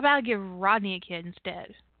 So how about I give Rodney a kid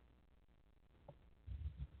instead?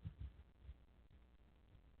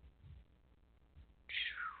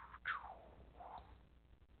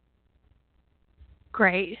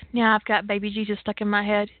 Great. Now I've got baby Jesus stuck in my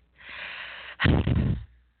head.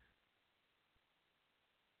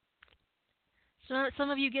 Some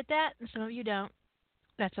of you get that, and some of you don't.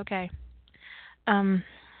 That's okay.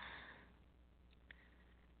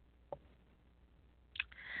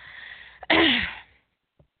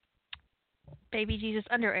 Baby Jesus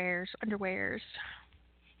underwears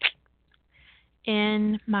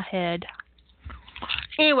in my head.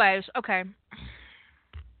 Anyways, okay.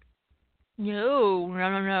 No.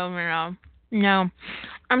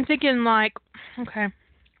 I'm thinking like, okay.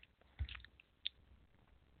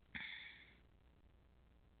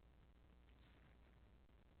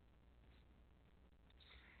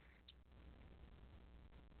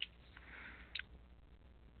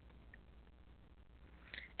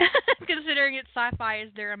 Considering it's sci-fi, is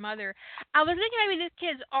there a mother? I was thinking maybe this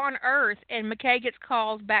kid's on Earth and McKay gets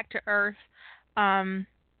called back to Earth. How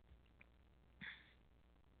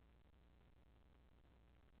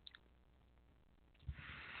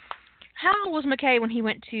old was McKay when he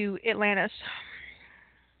went to Atlantis?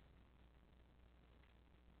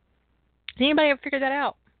 Did anybody ever figure that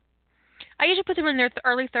out? I usually put them in their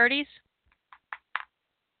early 30s.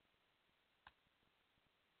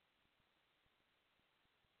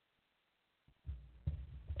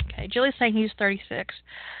 Okay, Julie's saying he's 36.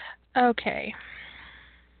 Okay.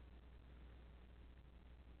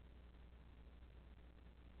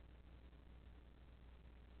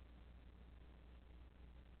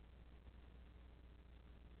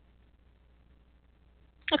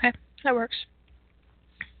 Okay, that works.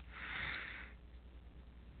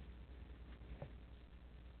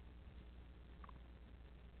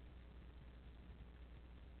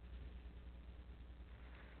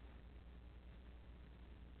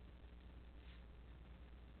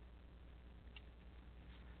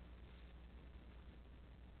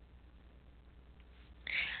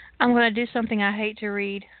 I'm going to do something I hate to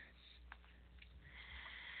read,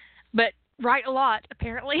 but write a lot,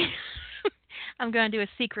 apparently. I'm going to do a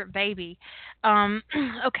secret baby. Um,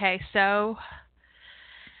 okay, so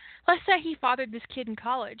let's say he fathered this kid in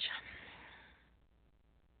college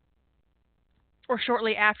or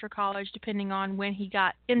shortly after college, depending on when he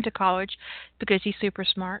got into college, because he's super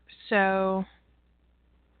smart. So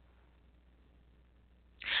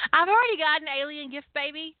I've already got an alien gift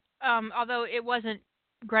baby, although it wasn't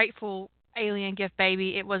grateful alien gift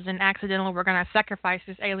baby. It was an accidental. We're going to sacrifice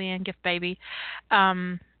this alien gift baby.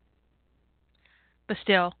 Um, but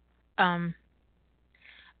still, um,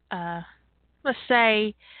 uh, let's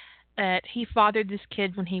say that he fathered this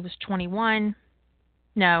kid when he was 21.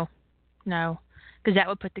 No, no, because that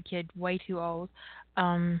would put the kid way too old.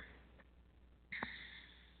 Um,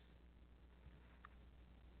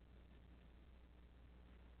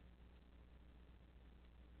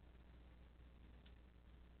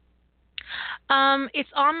 it's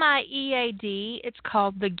on my EAD. It's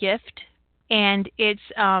called The Gift, and it's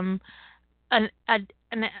an, a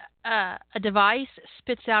an, a device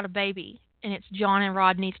spits out a baby, and it's John and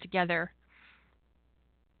Rodney's together,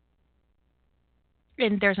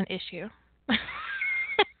 and there's an issue.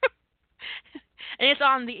 And it's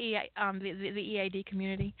on the the EAD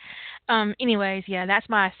community. Anyways, yeah, that's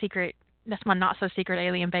my secret. That's my not so secret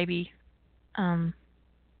alien baby. Um,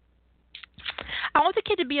 I want the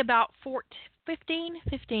kid to be about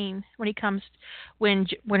 15 when he comes when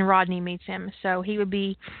Rodney meets him. So he would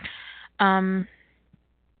be um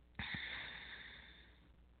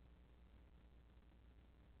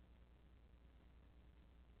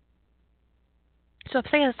so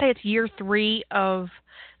say it's year 3 of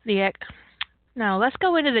the no, let's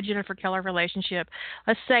go into the Jennifer Keller relationship.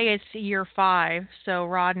 Let's say it's year 5, so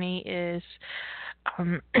Rodney is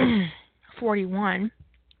um 41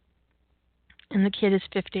 and the kid is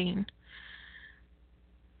 15.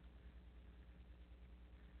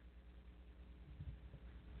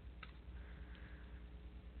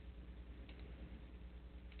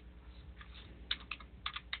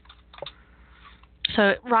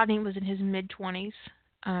 So Rodney was in his mid 20s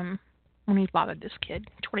when he fathered this kid.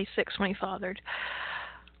 26 when he fathered.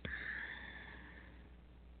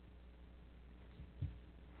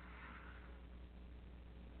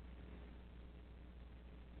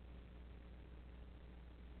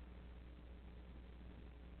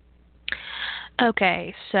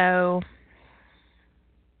 Okay, so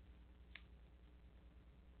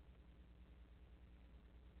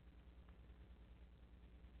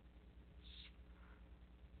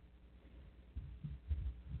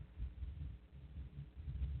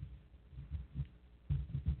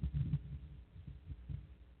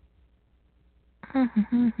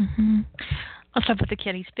let's talk about the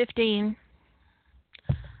kid. He's 15.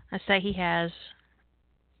 I say he has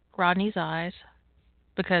Rodney's eyes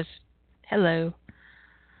because, hello.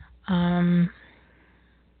 Um,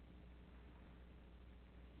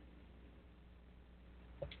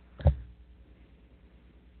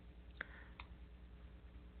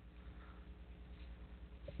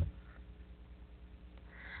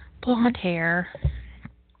 blonde hair.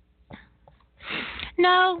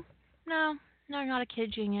 No, no, no, not a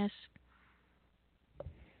kid genius.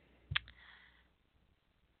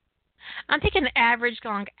 I'm thinking an average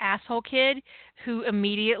asshole kid who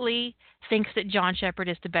immediately thinks that John Shepard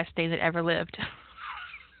is the best thing that ever lived.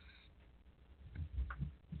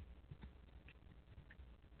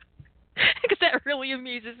 Because that really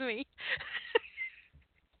amuses me.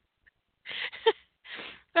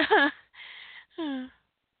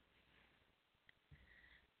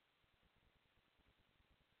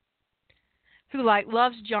 Who like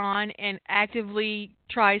loves John and actively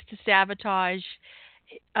tries to sabotage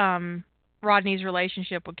um Rodney's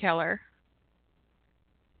relationship with Keller.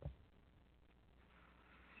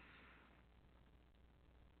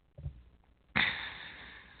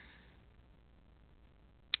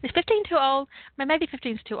 Is 15 too old? Maybe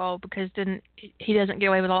 15 is too old because then he doesn't get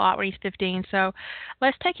away with a lot when he's 15. So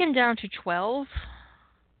let's take him down to 12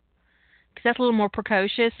 because that's a little more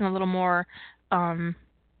precocious and a little more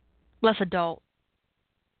less adult.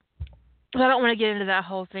 So I don't want to get into that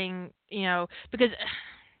whole thing, because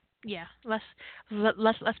yeah,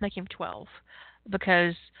 let's make him 12,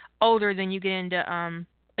 because older, then you get into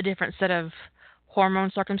a different set of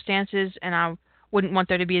hormone circumstances, and I wouldn't want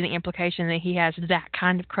there to be any implication that he has that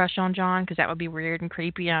kind of crush on John, because that would be weird and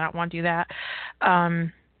creepy, and I don't want to do that.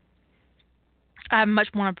 I much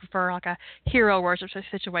more prefer like a hero worship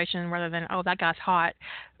situation rather than, oh, that guy's hot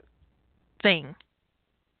thing.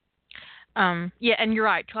 Yeah, and you're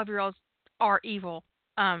right. 12-year-olds are evil.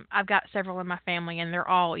 I've got several in my family, and they're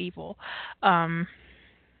all evil. Um,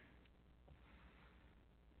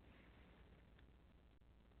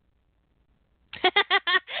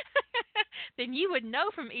 then you would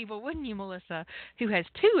know from evil, wouldn't you, Melissa, who has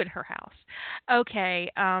two in her house?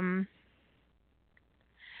 Okay.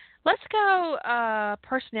 Let's go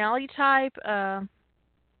personality type. A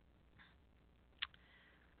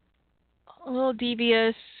little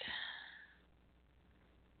devious,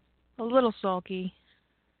 a little sulky,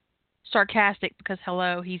 sarcastic, because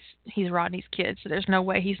hello, he's Rodney's kid, so there's no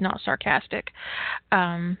way he's not sarcastic.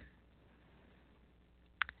 Um,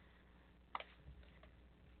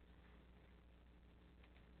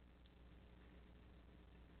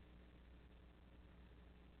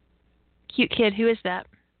 Cute kid. Who is that?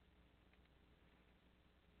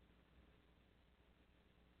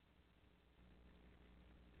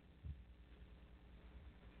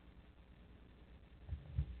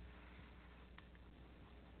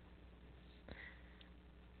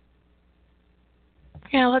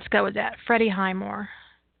 Yeah, let's go with that. Freddie Highmore.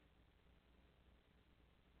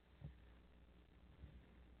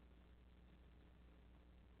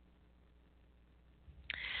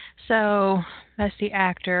 So that's the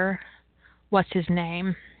actor. What's his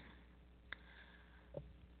name?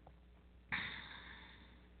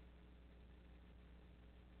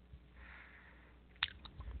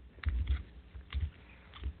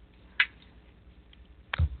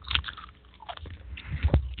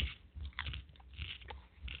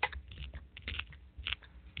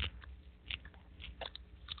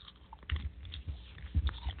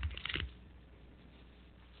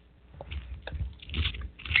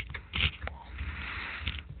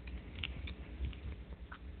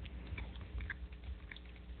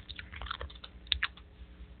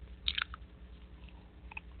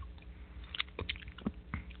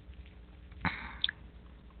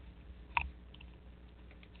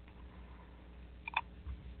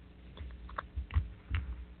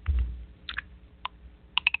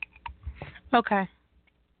 Okay.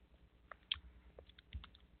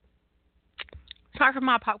 Sorry for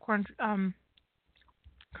my popcorn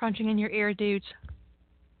crunching in your ear, dudes.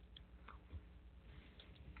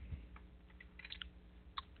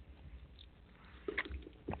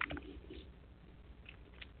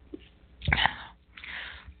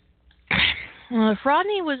 Well, if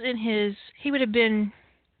Rodney was he would have been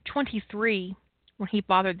 23 when he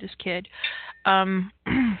bothered this kid. Um,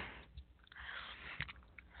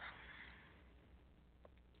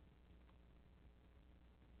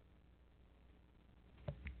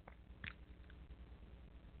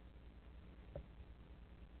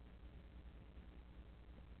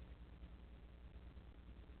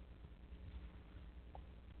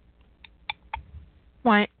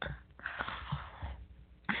 why?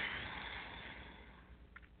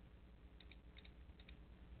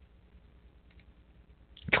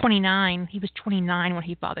 29. He was 29 when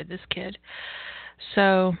he bothered this kid.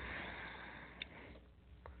 So,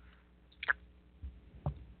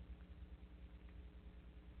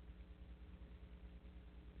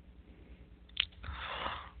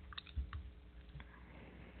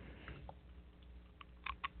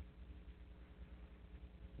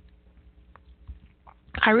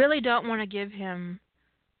 I really don't want to give him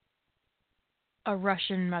a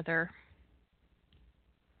Russian mother.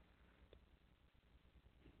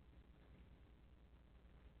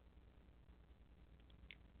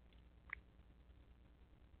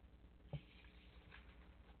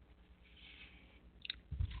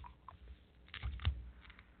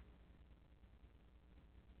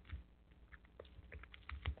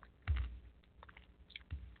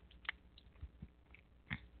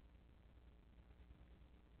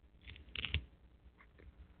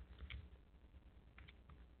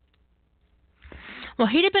 Well,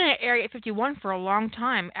 he'd have been at Area 51 for a long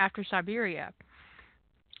time after Siberia.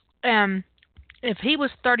 If he was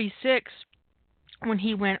 36 when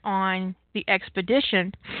he went on the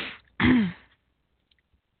expedition,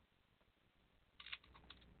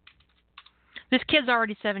 this kid's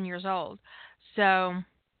already 7 years old. So,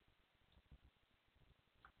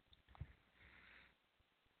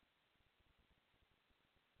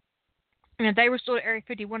 and if they were still at Area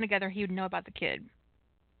 51 together, he would know about the kid.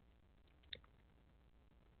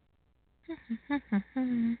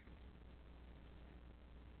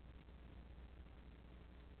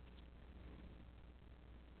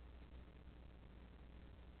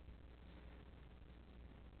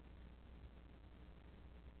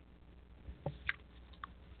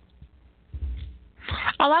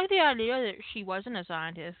 I like the idea that she wasn't a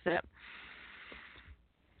scientist. That,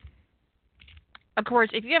 of course,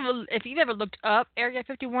 if you've ever looked up Area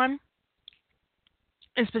 51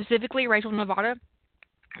 and specifically Rachel Nevada,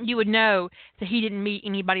 you would know that he didn't meet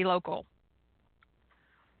anybody local.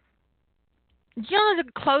 You know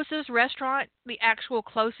the closest restaurant, the actual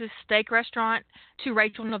closest steak restaurant to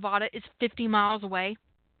Rachel Nevada is 50 miles away?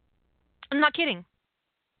 I'm not kidding.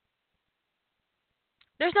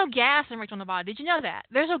 There's no gas in Rachel Nevada. Did you know that?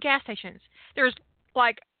 There's no gas stations. There's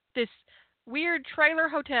like this weird trailer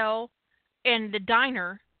hotel and the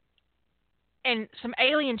diner and some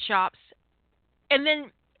alien shops and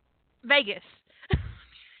then Vegas.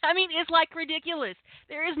 I mean, it's like ridiculous.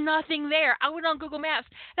 There is nothing there. I went on Google Maps.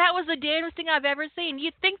 That was the damnest thing I've ever seen.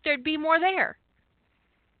 You'd think there'd be more there.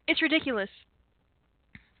 It's ridiculous.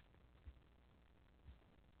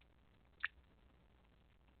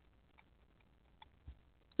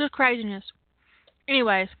 Just craziness.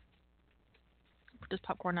 Anyways, put this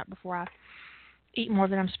popcorn up before I eat more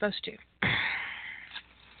than I'm supposed to.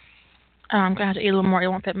 I'm gonna have to eat a little more. It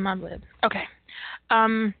won't fit in my lid. Okay.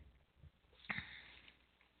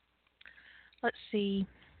 Let's see.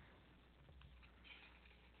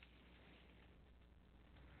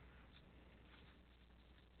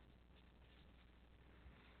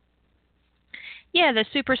 Yeah, the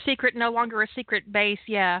super secret, no longer a secret base.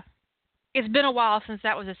 Yeah, it's been a while since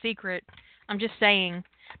that was a secret. I'm just saying.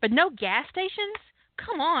 But no gas stations?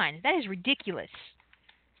 Come on, that is ridiculous.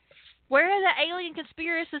 Where are the alien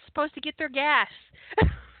conspiracists supposed to get their gas?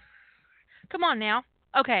 Come on now.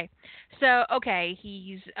 Okay. So, okay,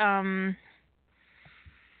 he's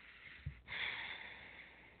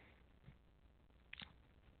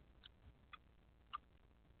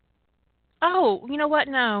oh, you know what?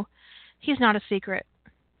 No. He's not a secret.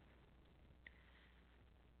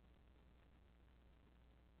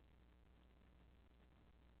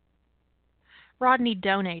 Rodney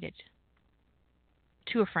donated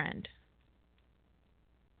to a friend.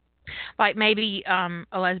 Like maybe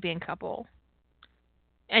a lesbian couple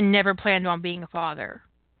and never planned on being a father.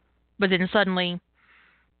 But then suddenly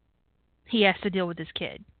he has to deal with this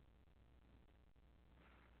kid.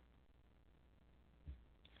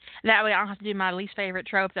 That way I don't have to do my least favorite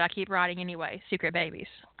trope that I keep writing anyway, secret babies.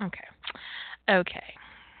 Okay. Okay.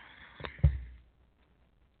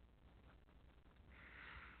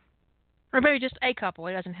 Or maybe just a couple.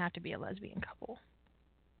 It doesn't have to be a lesbian couple.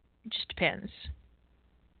 It just depends.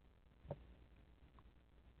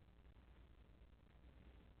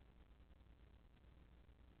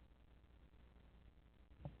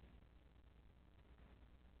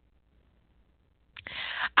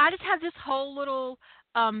 I just have this whole little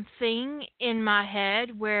thing in my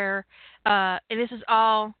head where, and this is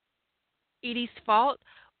all Edie's fault,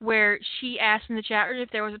 where she asked in the chat room if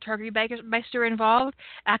there was a turkey baster involved.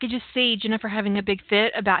 I could just see Jennifer having a big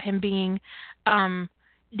fit about him being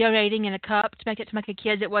donating in a cup to make a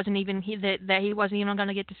kid that wasn't even that he wasn't even going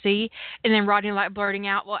to get to see, and then Rodney like blurting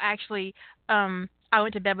out, "Well, actually, I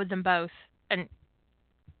went to bed with them both," and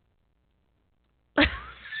so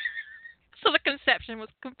the conception was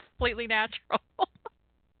completely natural.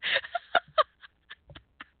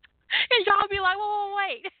 And y'all be like, whoa,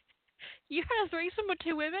 wait. You had a threesome with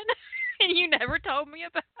two women and you never told me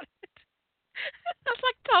about it? That's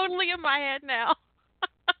like totally in my head now.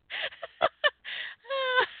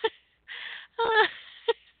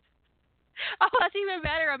 Oh, that's even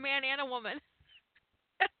better, a man and a woman.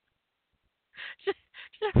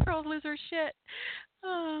 Jennifer will lose her shit.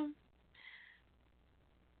 Um,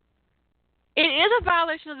 it is a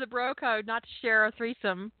violation of the bro code not to share a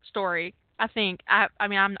threesome story. I think. I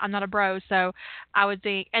mean, I'm not a bro, so I would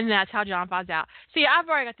think, and that's how John finds out. See, I've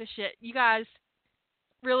already got this shit. You guys,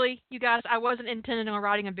 really, you guys, I wasn't intending on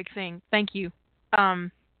writing a big thing. Thank you.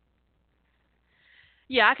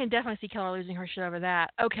 Yeah, I can definitely see Keller losing her shit over that.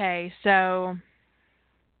 Okay, so I'm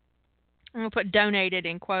gonna put donated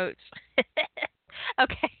in quotes.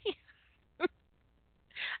 Okay.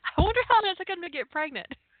 I wonder how long it took him to get pregnant.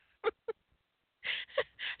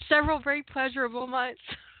 Several very pleasurable months.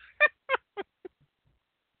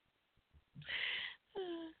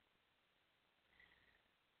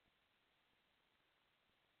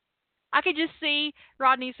 I could just see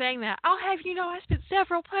Rodney saying that. I'll have you know I spent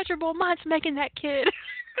several pleasurable months making that kid.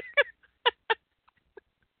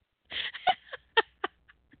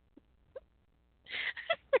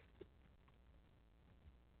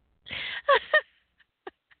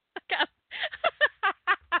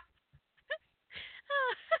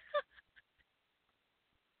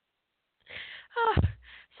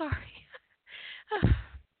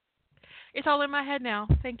 It's all in my head now.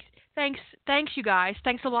 Thanks, you guys.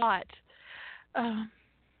 Thanks a lot. Um,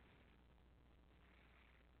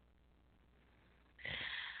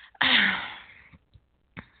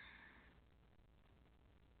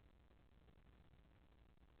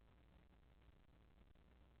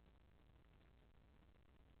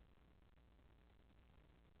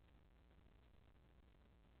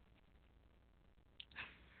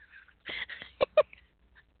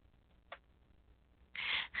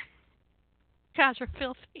 guys are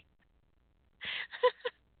filthy.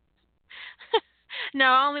 No,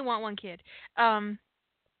 I only want one kid. Um,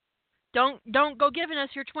 don't go giving us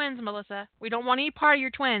your twins, Melissa. We don't want any part of your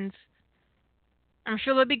twins. I'm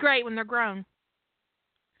sure they'll be great when they're grown.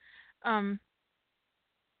 Um,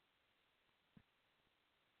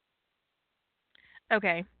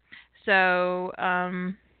 okay. So,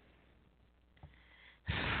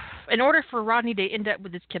 in order for Rodney to end up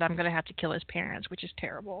with this kid, I'm gonna have to kill his parents, which is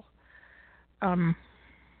terrible. Um,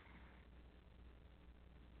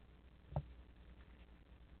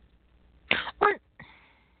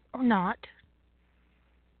 or not.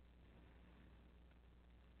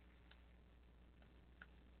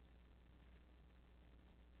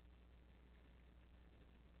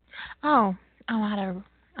 Oh, I had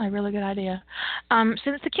a really good idea.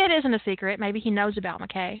 Since the kid isn't a secret, maybe he knows about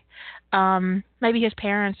McKay. Maybe his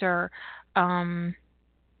parents are um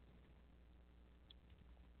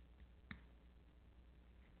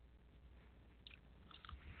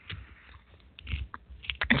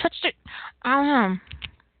such a, I don't know.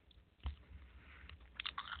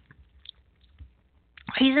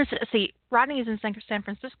 See, Rodney is in San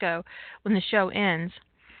Francisco when the show ends.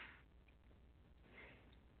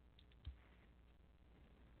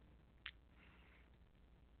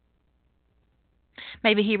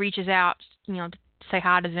 Maybe he reaches out, to say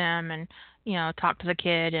hi to them and talk to the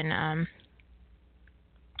kid and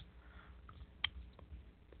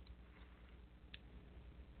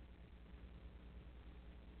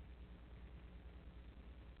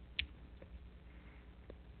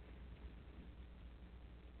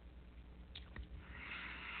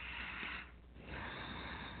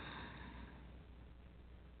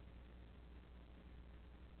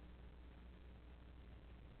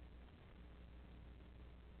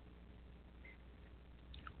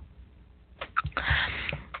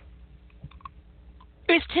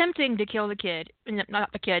it's tempting to kill the kid,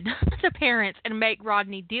 not the kid, the parents, and make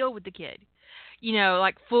Rodney deal with the kid.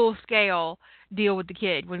 Like full scale deal with the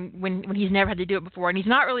kid when he's never had to do it before, and he's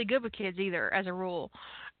not really good with kids either, as a rule.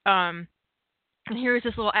 Um, and here's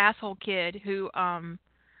this little asshole kid who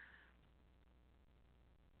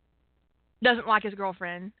doesn't like his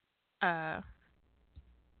girlfriend. Uh,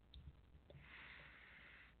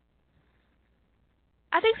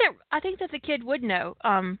 I think that the kid would know.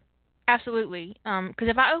 Absolutely. Because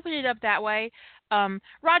if I open it up that way,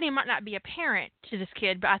 Rodney might not be a parent to this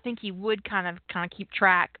kid, but I think he would kind of keep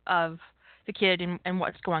track of the kid and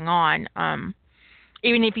what's going on.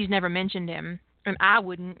 Even if he's never mentioned him, and I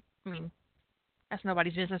wouldn't. I mean, that's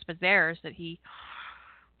nobody's business but theirs that he.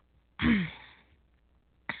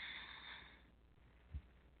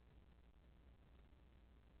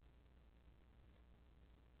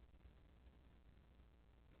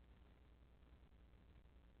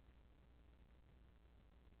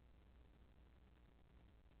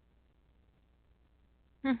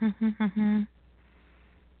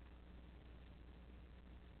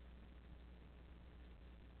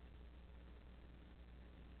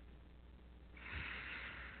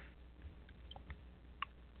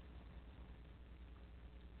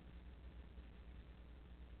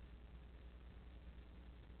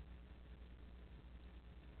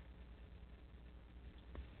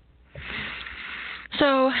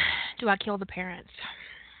 So, do I kill the parents?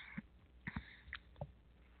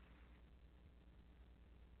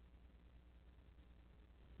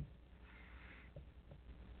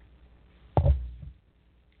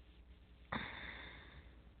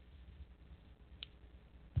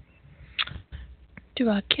 Do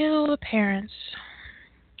I kill the parents?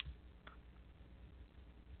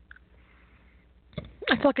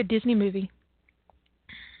 I feel like a Disney movie.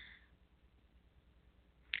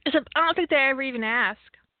 I don't think they ever even ask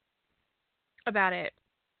about it.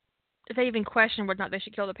 If they even question whether or not they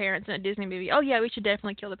should kill the parents in a Disney movie. Oh yeah, we should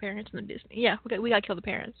definitely kill the parents in the Disney. Yeah, we gotta kill the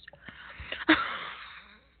parents.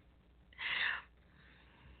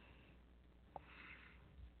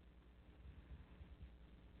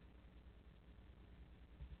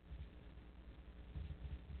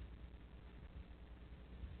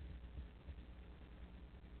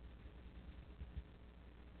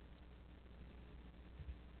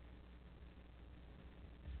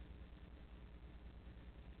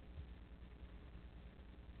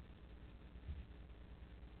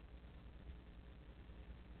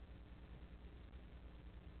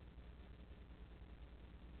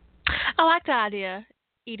 I like the idea,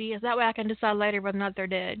 Edie. Is that way I can decide later whether or not they're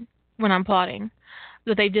dead when I'm plotting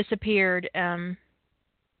that they disappeared. Andrew,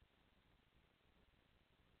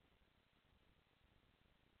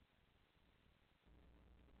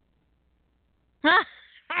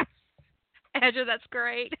 that's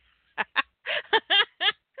great.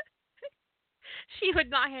 She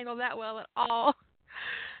would not handle that well at all.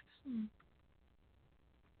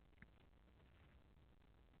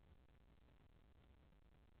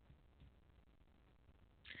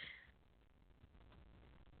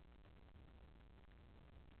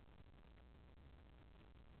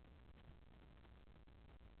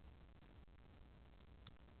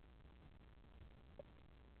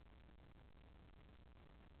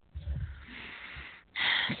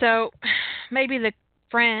 So maybe the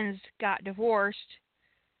friends got divorced.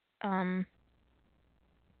 Um,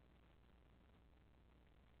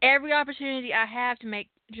 every opportunity I have to make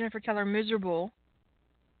Jennifer Keller miserable,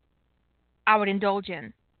 I would indulge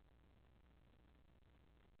in.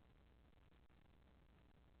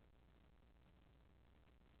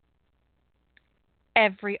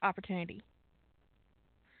 Every opportunity.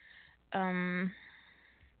 Um,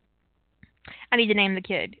 I need to name the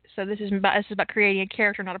kid. So this is about creating a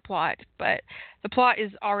character, not a plot. But the plot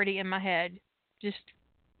is already in my head. Just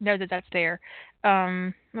know that that's there.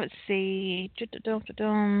 Let's see.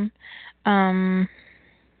 Um,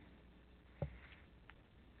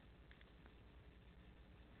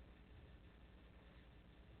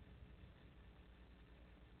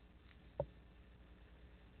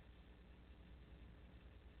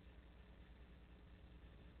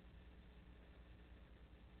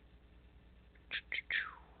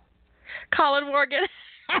 Colin Morgan.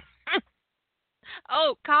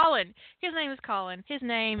 Oh, Colin. His name is Colin. His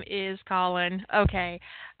name is Colin. Okay.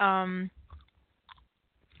 Um,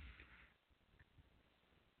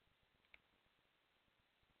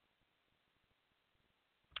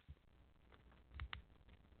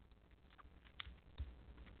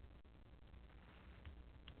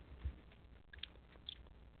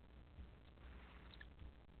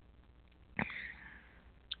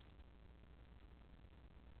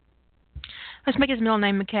 let's make his middle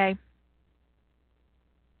name McKay.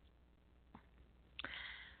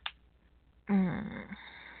 Mm.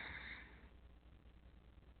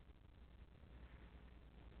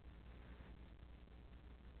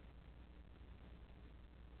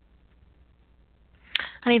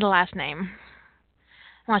 I need a last name.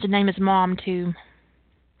 I want to name his mom too.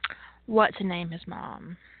 What to name his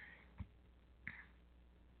mom?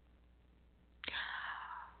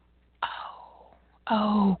 Oh,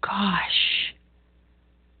 oh gosh.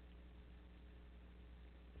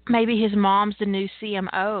 Maybe his mom's the new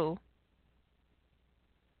CMO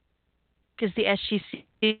because the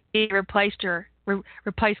SGC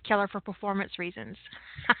replaced Keller for performance reasons.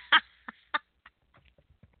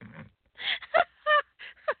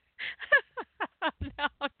 Now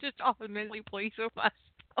I'm just all immensely pleased with myself.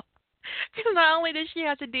 Because not only did she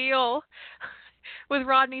have to deal with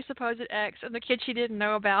Rodney's supposed ex and the kid she didn't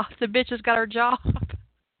know about, the bitch has got her job.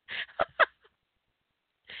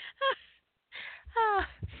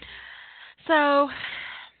 So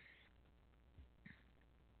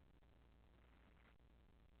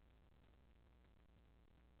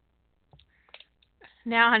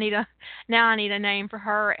now I need a name for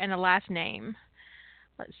her and a last name.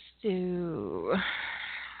 Let's do.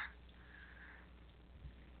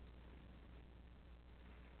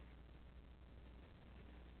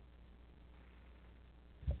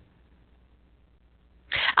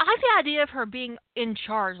 I like the idea of her being in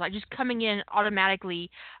charge, like just coming in automatically,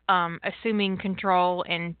 assuming control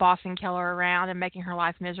and bossing Keller around and making her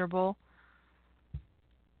life miserable.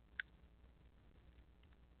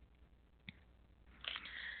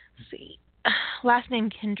 Let's see. Last name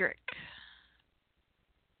Kendrick.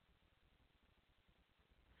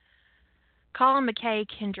 Colin McKay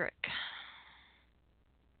Kendrick.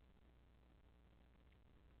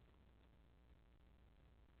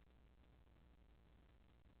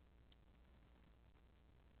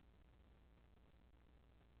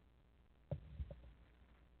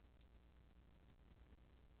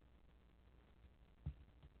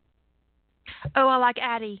 Oh, I like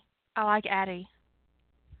Addie. I like Addie.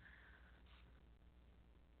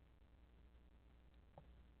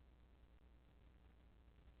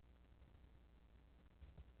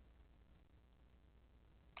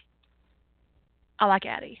 I like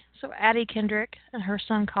Addie. So Addie Kendrick and her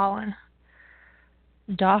son Colin.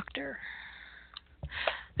 Doctor.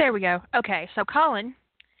 There we go. Okay, so Colin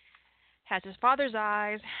has his father's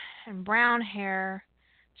eyes and brown hair.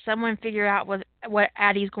 Someone figure out what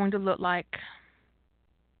Addie's going to look like.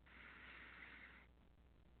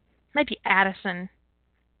 Maybe Addison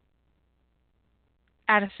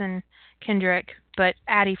Kendrick, but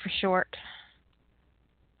Addie for short.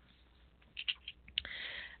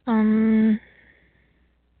 Um,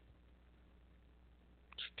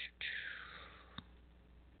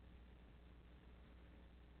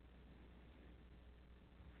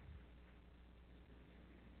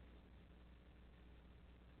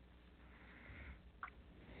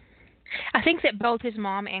 I think that both his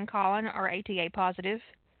mom and Colin are ATA positive.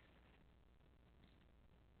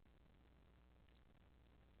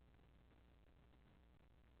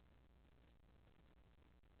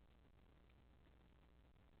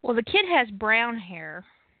 Well, the kid has brown hair.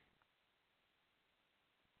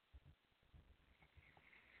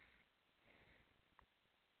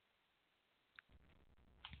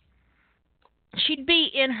 She'd be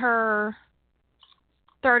in her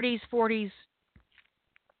 30s, 40s.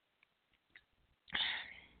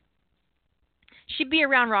 She'd be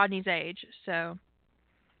around Rodney's age, so.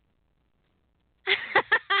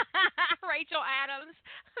 Rachel Adams.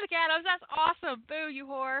 Look, Adams, that's awesome. Boo, you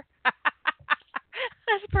whore.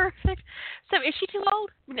 That's perfect. So, is she too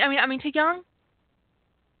old? I mean, too young?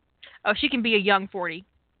 Oh, she can be a young 40.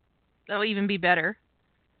 That'll even be better.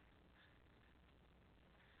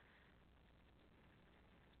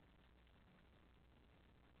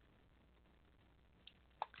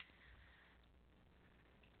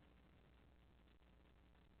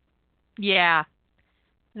 Yeah,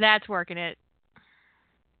 that's working it.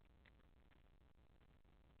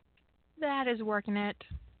 That is working it.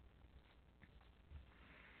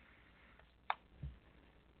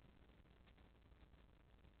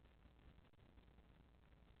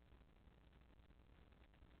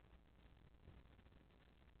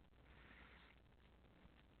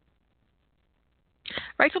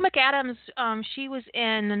 Rachel McAdams, she was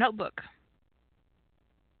in The Notebook.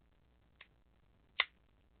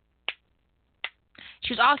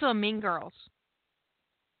 She was also in Mean Girls,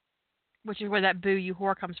 which is where that "Boo, you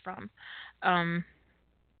whore" comes from. Um,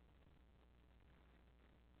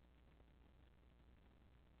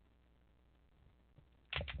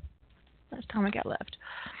 that's time we got left.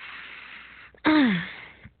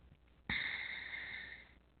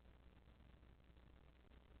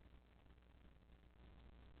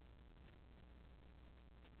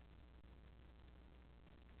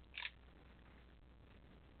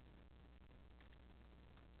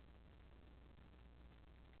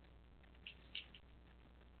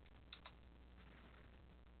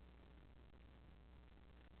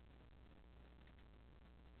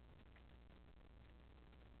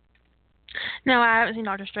 No, I haven't seen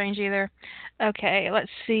Doctor Strange either. Okay,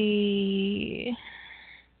 let's see.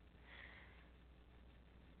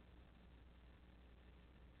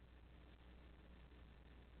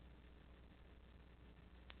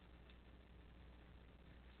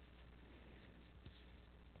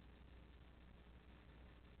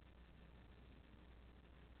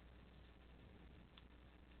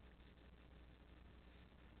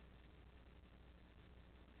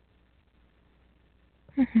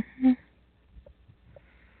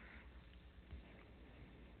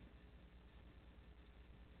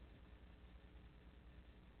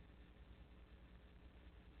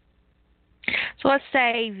 So let's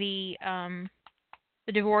say the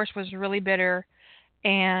divorce was really bitter,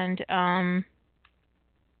 and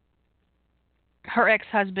her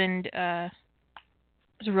ex-husband was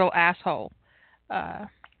a real asshole.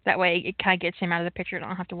 That way, it kind of gets him out of the picture. I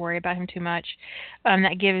don't have to worry about him too much.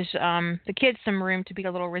 That gives the kids some room to be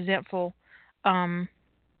a little resentful, um,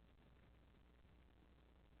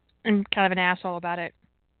 and kind of an asshole about it.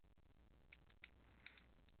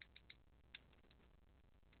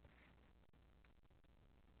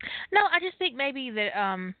 No, I just think maybe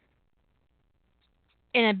that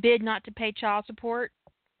in a bid not to pay child support,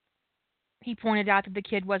 he pointed out that the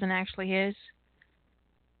kid wasn't actually his.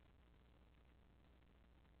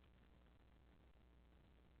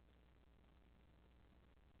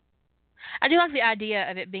 I do like the idea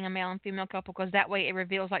of it being a male and female couple because that way it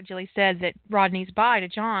reveals, like Jilly said, that Rodney's bi to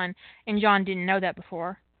John, and John didn't know that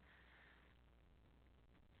before.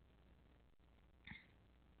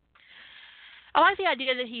 I like the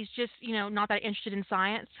idea that he's just, not that interested in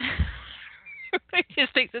science. He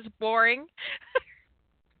just thinks it's boring.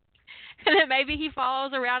 And then maybe he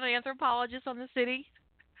follows around an anthropologist on the city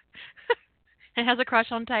and has a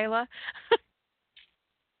crush on Taylor.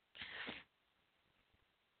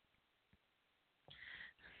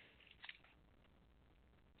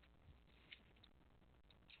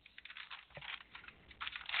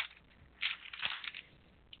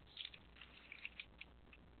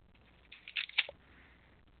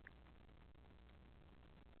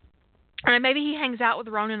 Maybe he hangs out with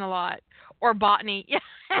Ronan a lot. Or botany. Yeah.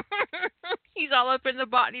 He's all up in the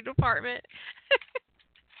botany department.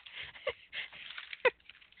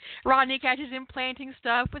 Rodney catches him planting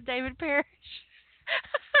stuff with David Parrish.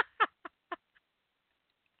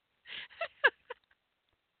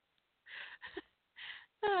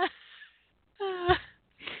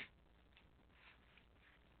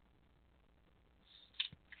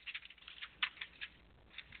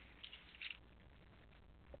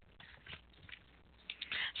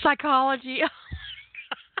 Psychology.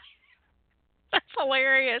 That's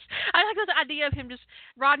hilarious. I like this idea of him just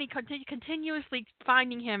Rodney continuously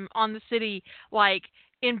finding him on the city, like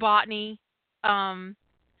in botany, um,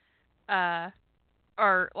 uh,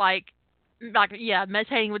 or like yeah,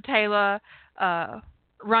 meditating with Taylor,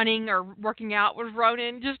 running or working out with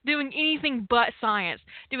Ronan, just doing anything but science,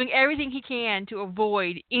 doing everything he can to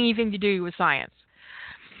avoid anything to do with science,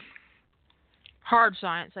 hard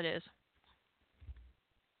science, that is.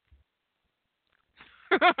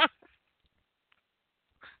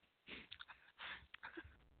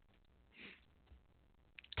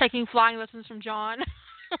 Taking flying lessons from John.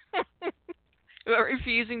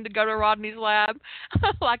 Refusing to go to Rodney's lab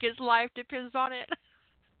like his life depends on it.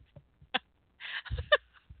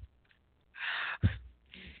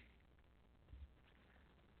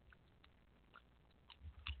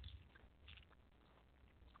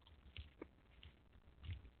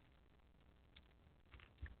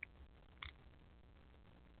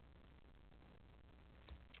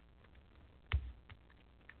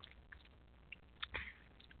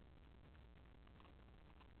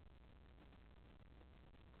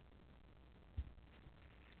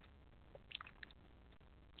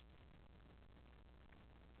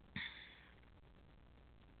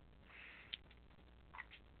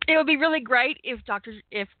 It would be really great if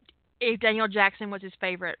Daniel Jackson was his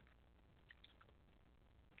favorite.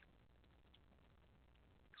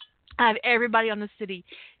 Out of everybody on the city,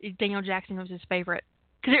 Daniel Jackson was his favorite.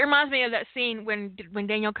 Because it reminds me of that scene when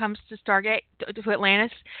Daniel comes to Stargate to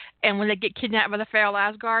Atlantis, and when they get kidnapped by the Feral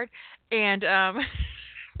Asgard, and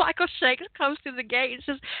Michael Shakes comes through the gate and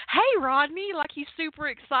says, "Hey, Rodney!" Like he's super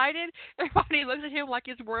excited. Everybody looks at him like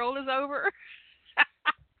his world is over.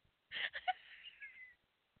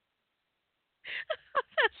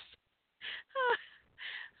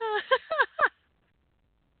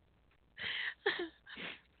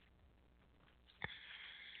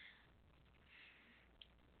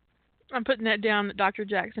 I'm putting that down that Dr.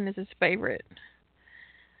 Jackson is his favorite.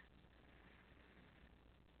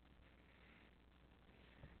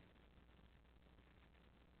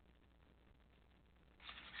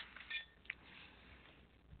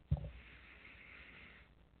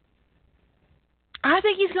 I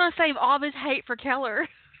think he's going to save all of his hate for Keller.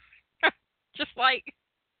 Just like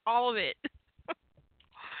all of it.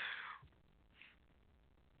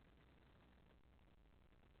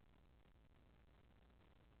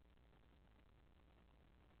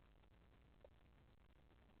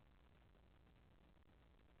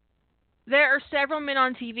 There are several men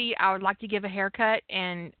on TV I would like to give a haircut,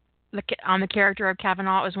 and on the character of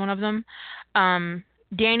Kavanaugh is one of them.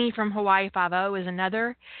 Danny from Hawaii Five-O is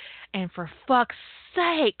another. And for fuck's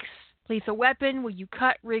sakes, Lethal Weapon, will you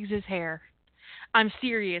cut Riggs's hair? I'm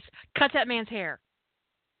serious. Cut that man's hair.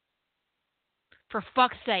 For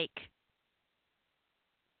fuck's sake.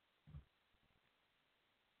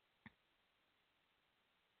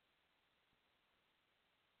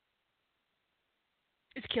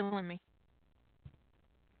 It's killing me.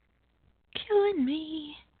 Killing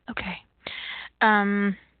me. Okay.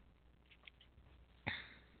 Um.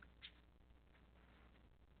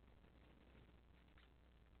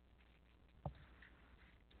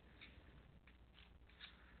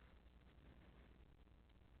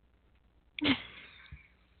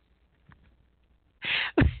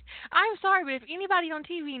 I'm sorry, but if anybody on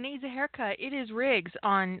TV needs a haircut, it is Riggs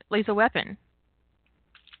on Lethal Weapon.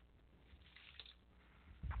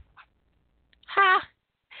 Ha!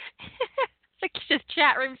 Like the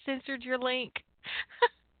chat room censored your link.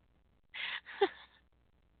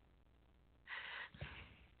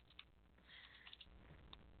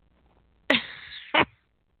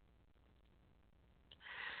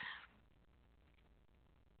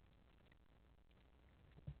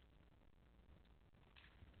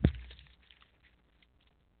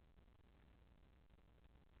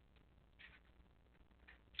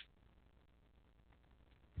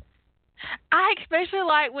 I especially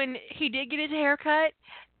like when he did get his hair cut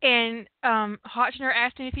and Hotchner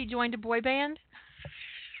asked him if he joined a boy band.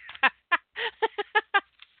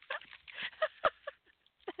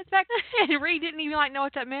 And Reed didn't even know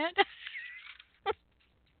what that meant.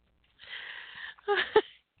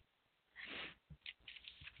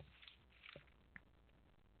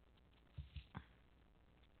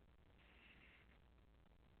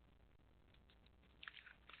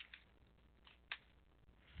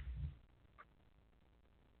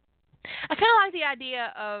 like the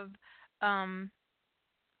idea of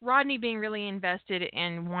Rodney being really invested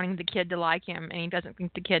in wanting the kid to like him, and he doesn't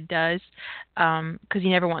think the kid does, because he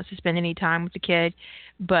never wants to spend any time with the kid.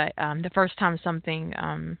 But the first time something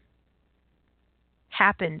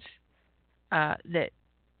happens, that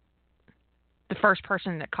the first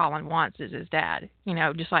person that Colin wants is his dad.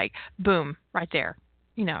 Just like boom, right there.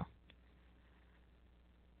 I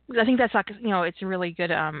think that's like it's a really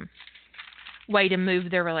good way to move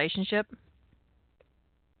their relationship.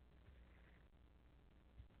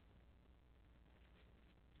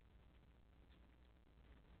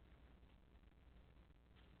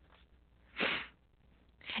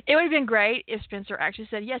 It would have been great if Spencer actually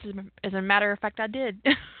said yes. As a matter of fact, I did.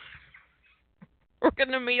 We're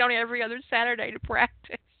going to meet on every other Saturday to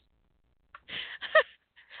practice.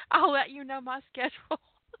 I'll let you know my schedule.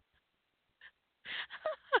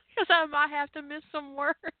 Because I might have to miss some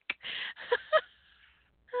work.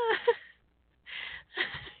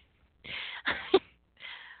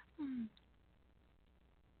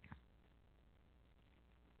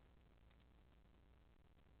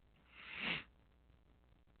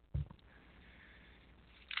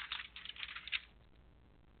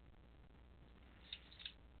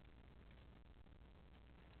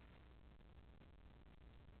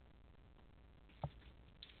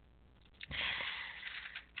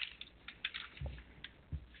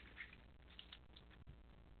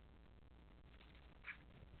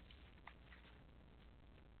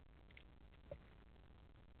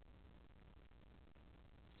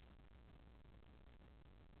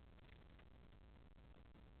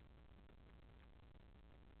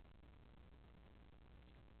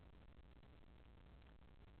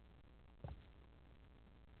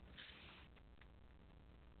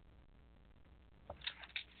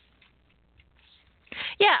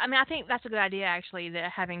 Yeah, I mean, I think that's a good idea, actually,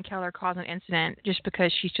 that having Keller cause an incident just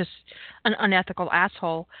because she's just an unethical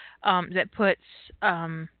asshole, that puts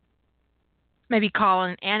maybe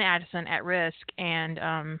Colin and Addison at risk,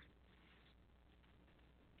 and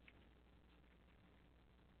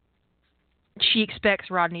she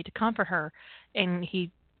expects Rodney to comfort her, and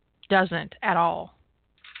he doesn't at all.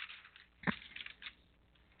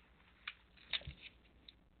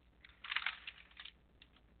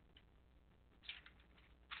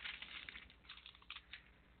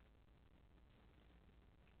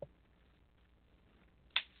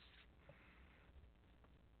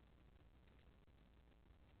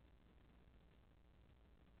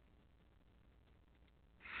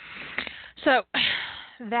 So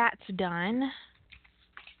that's done.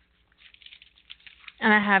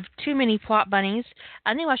 And I have too many plot bunnies.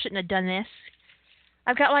 I knew I shouldn't have done this.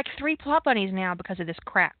 I've got like 3 plot bunnies now because of this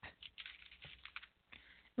crap.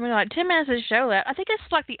 We're like 10 minutes of the show left. I think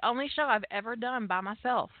it's like the only show I've ever done by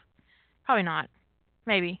myself. Probably not.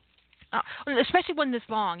 Maybe. Especially when this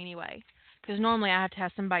long, anyway. Because normally I have to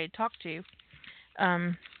have somebody to talk to.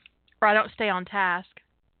 Or I don't stay on task.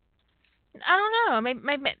 I don't know. Maybe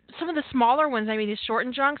some of the smaller ones, maybe the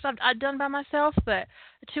shortened chunks I've done by myself, but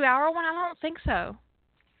the 2-hour one, I don't think so.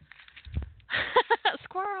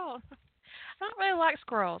 Squirrel. I don't really like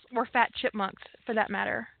squirrels or fat chipmunks, for that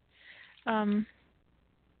matter.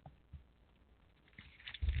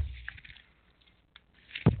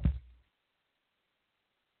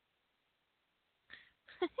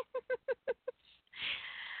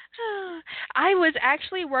 I was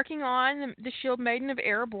actually working on the Shield Maiden of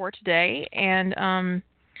Erebor today, and something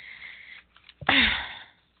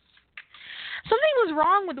was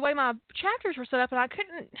wrong with the way my chapters were set up, and I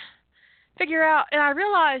couldn't figure out. And I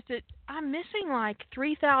realized that I'm missing like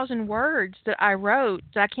 3,000 words that I wrote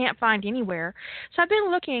that I can't find anywhere. So I've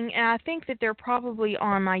been looking, and I think that they're probably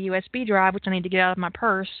on my USB drive, which I need to get out of my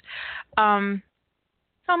purse. So I'm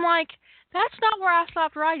like, that's not where I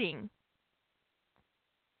stopped writing.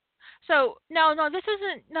 So no, this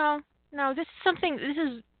isn't. No, this is something. This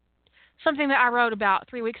is something that I wrote about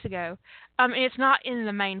 3 weeks ago. And it's not in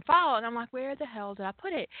the main file. And I'm like, where the hell did I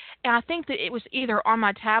put it? And I think that it was either on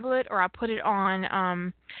my tablet or I put it on.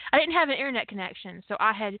 I didn't have an internet connection, so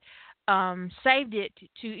I had saved it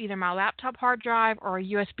to either my laptop hard drive or a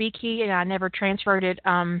USB key, and I never transferred it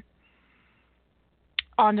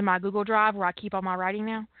onto my Google Drive where I keep all my writing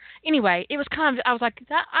now. Anyway, it was kind of, I was like,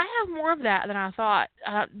 I have more of that than I thought.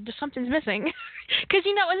 Just something's missing. Because,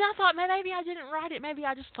 and I thought, maybe I didn't write it. Maybe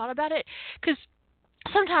I just thought about it. Because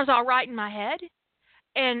sometimes I'll write in my head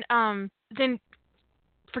and then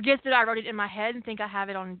forget that I wrote it in my head and think I have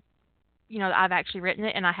it on, that I've actually written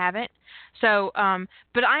it, and I haven't. So,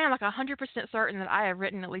 but I am like 100% certain that I have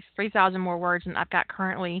written at least 3,000 more words than I've got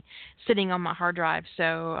currently sitting on my hard drive.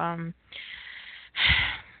 So,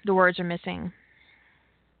 the words are missing.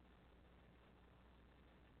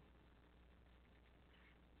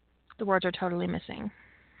 The words are totally missing.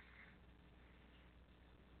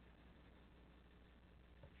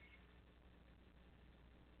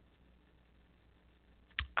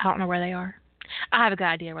 I don't know where they are. I have a good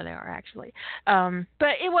idea where they are actually.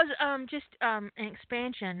 But it was just an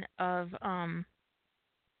expansion of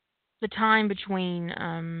the time between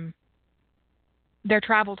their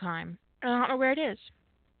travel time. I don't know where it is.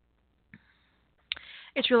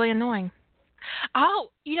 It's really annoying.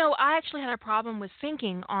 Oh, I actually had a problem with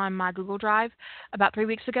syncing on my Google Drive about 3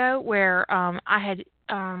 weeks ago, where I had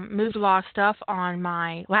moved a lot of stuff on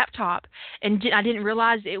my laptop, and I didn't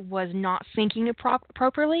realize it was not syncing it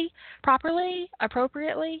appropriately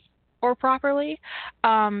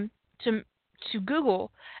to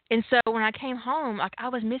Google. And so when I came home, like I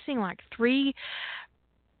was missing like 3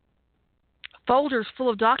 folders full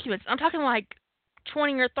of documents. I'm talking like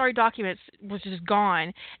 20 or 30 documents was just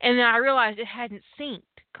gone. And then I realized it hadn't synced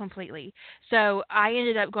completely. So I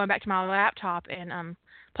ended up going back to my laptop and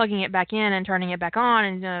plugging it back in and turning it back on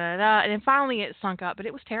and and then finally it sunk up, but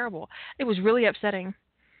it was terrible. It was really upsetting.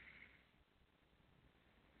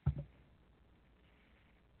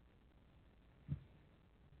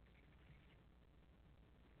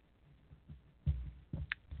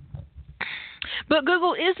 But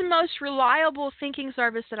Google is the most reliable syncing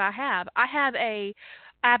service that I have. I have a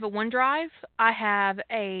OneDrive, I have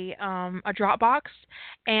a Dropbox,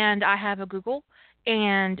 and I have a Google.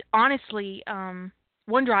 And honestly,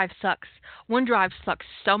 OneDrive sucks. OneDrive sucks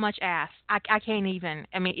so much ass. I can't even.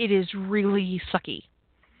 I mean, it is really sucky.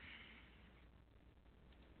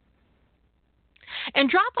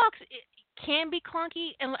 And Dropbox can be clunky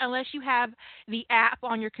unless you have the app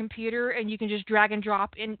on your computer and you can just drag and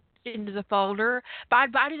drop into the folder.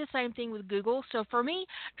 But I do the same thing with Google. So for me,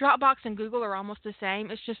 Dropbox and Google are almost the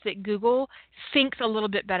same. It's just that Google syncs a little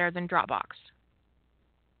bit better than Dropbox.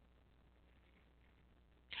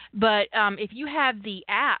 But if you have the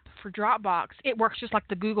app for Dropbox, it works just like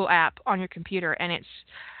the Google app on your computer, and it's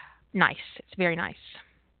nice. It's very nice.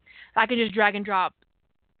 I can just drag and drop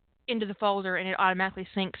into the folder, and it automatically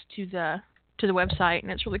syncs to the website,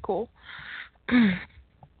 and it's really cool.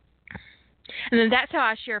 And then that's how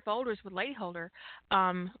I share folders with Lady Holder.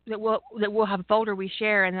 That we'll have a folder we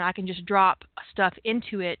share, and then I can just drop stuff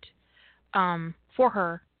into it for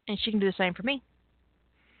her, and she can do the same for me.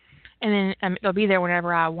 And then it'll be there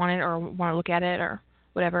whenever I want it or want to look at it or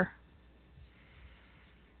whatever.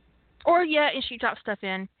 Or yeah, and she drops stuff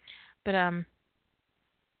in, but and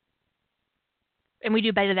we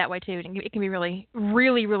do beta that way too. And it can be really,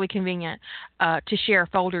 really, really convenient to share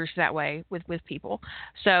folders that way with people.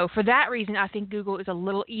 So for that reason, I think Google is a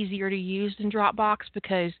little easier to use than Dropbox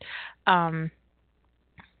because,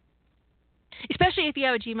 especially if you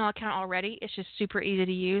have a Gmail account already, it's just super easy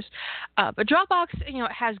to use. But Dropbox,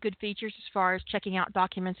 it has good features as far as checking out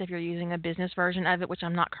documents if you're using a business version of it, which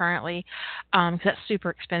I'm not currently, because that's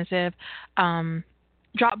super expensive.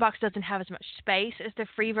 Dropbox doesn't have as much space as the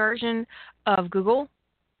free version of Google.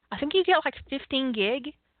 I think you get like 15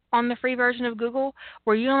 gig on the free version of Google,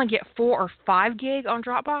 where you only get 4 or 5 gig on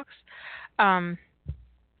Dropbox.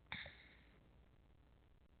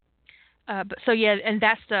 But so yeah, and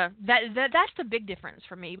that's the big difference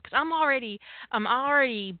for me because I'm already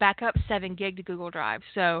back up 7 gig to Google Drive.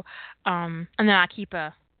 So and then I keep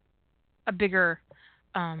a bigger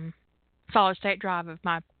solid state drive of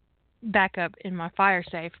my backup in my fire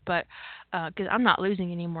safe, but because I'm not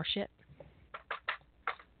losing any more shit.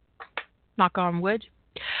 Knock on wood.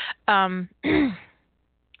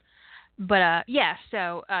 But yeah,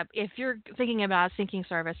 so if you're thinking about a syncing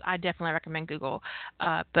service, I definitely recommend Google.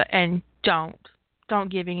 But don't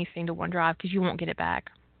give anything to OneDrive because you won't get it back.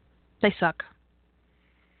 They suck.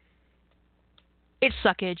 It's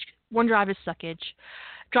suckage. OneDrive is suckage.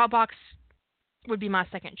 Dropbox would be my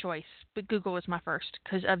second choice, but Google is my first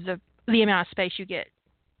because of the amount of space you get.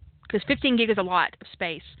 Because 15 gig is a lot of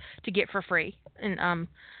space to get for free, and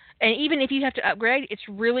even if you have to upgrade, it's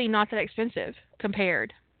really not that expensive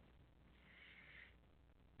compared.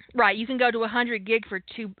 Right, you can go to 100 gig for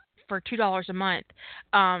 $2 a month,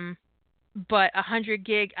 but 100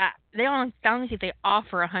 gig, I don't think they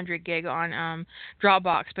offer 100 gig on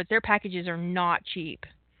Dropbox, but their packages are not cheap.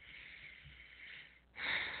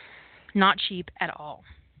 Not cheap at all.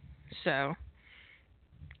 So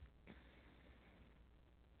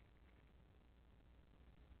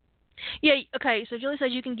yeah, okay. So Julie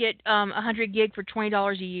says you can get 100 gig for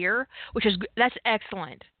 $20 a year, that's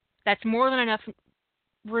excellent. That's more than enough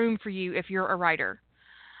room for you if you're a writer.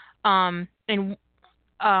 And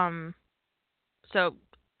so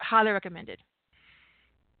highly recommended.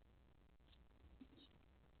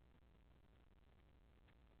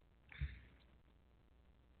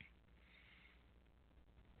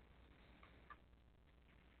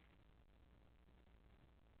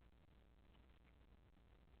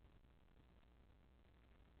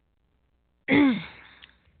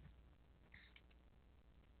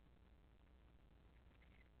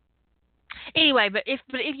 Anyway, but if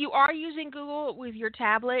you are using Google with your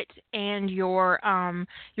tablet and your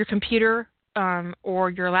computer or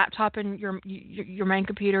your laptop and your main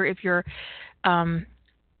computer, if you're um,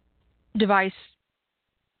 device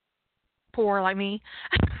poor like me,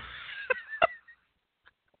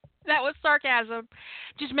 that was sarcasm.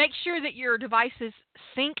 Just make sure that your devices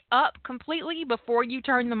sync up completely before you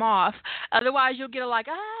turn them off. Otherwise, you'll get a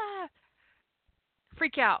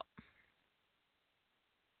freak out.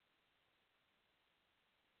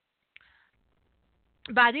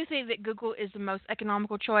 But I do think that Google is the most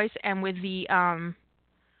economical choice, and with the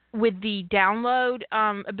download,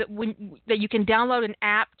 but when that you can download an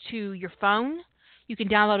app to your phone, you can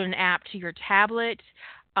download an app to your tablet,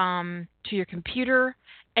 to your computer,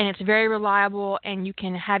 and it's very reliable. And you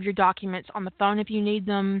can have your documents on the phone if you need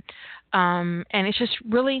them, and it's just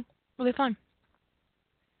really, really fun.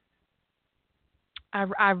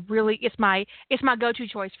 I really it's my go-to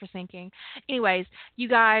choice for syncing. Anyways, you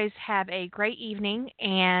guys have a great evening,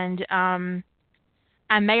 and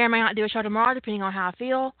I may or may not do a show tomorrow, depending on how I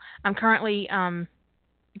feel. I'm currently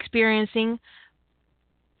experiencing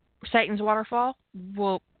Satan's waterfall.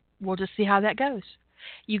 We'll just see how that goes.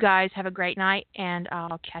 You guys have a great night, and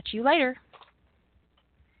I'll catch you later.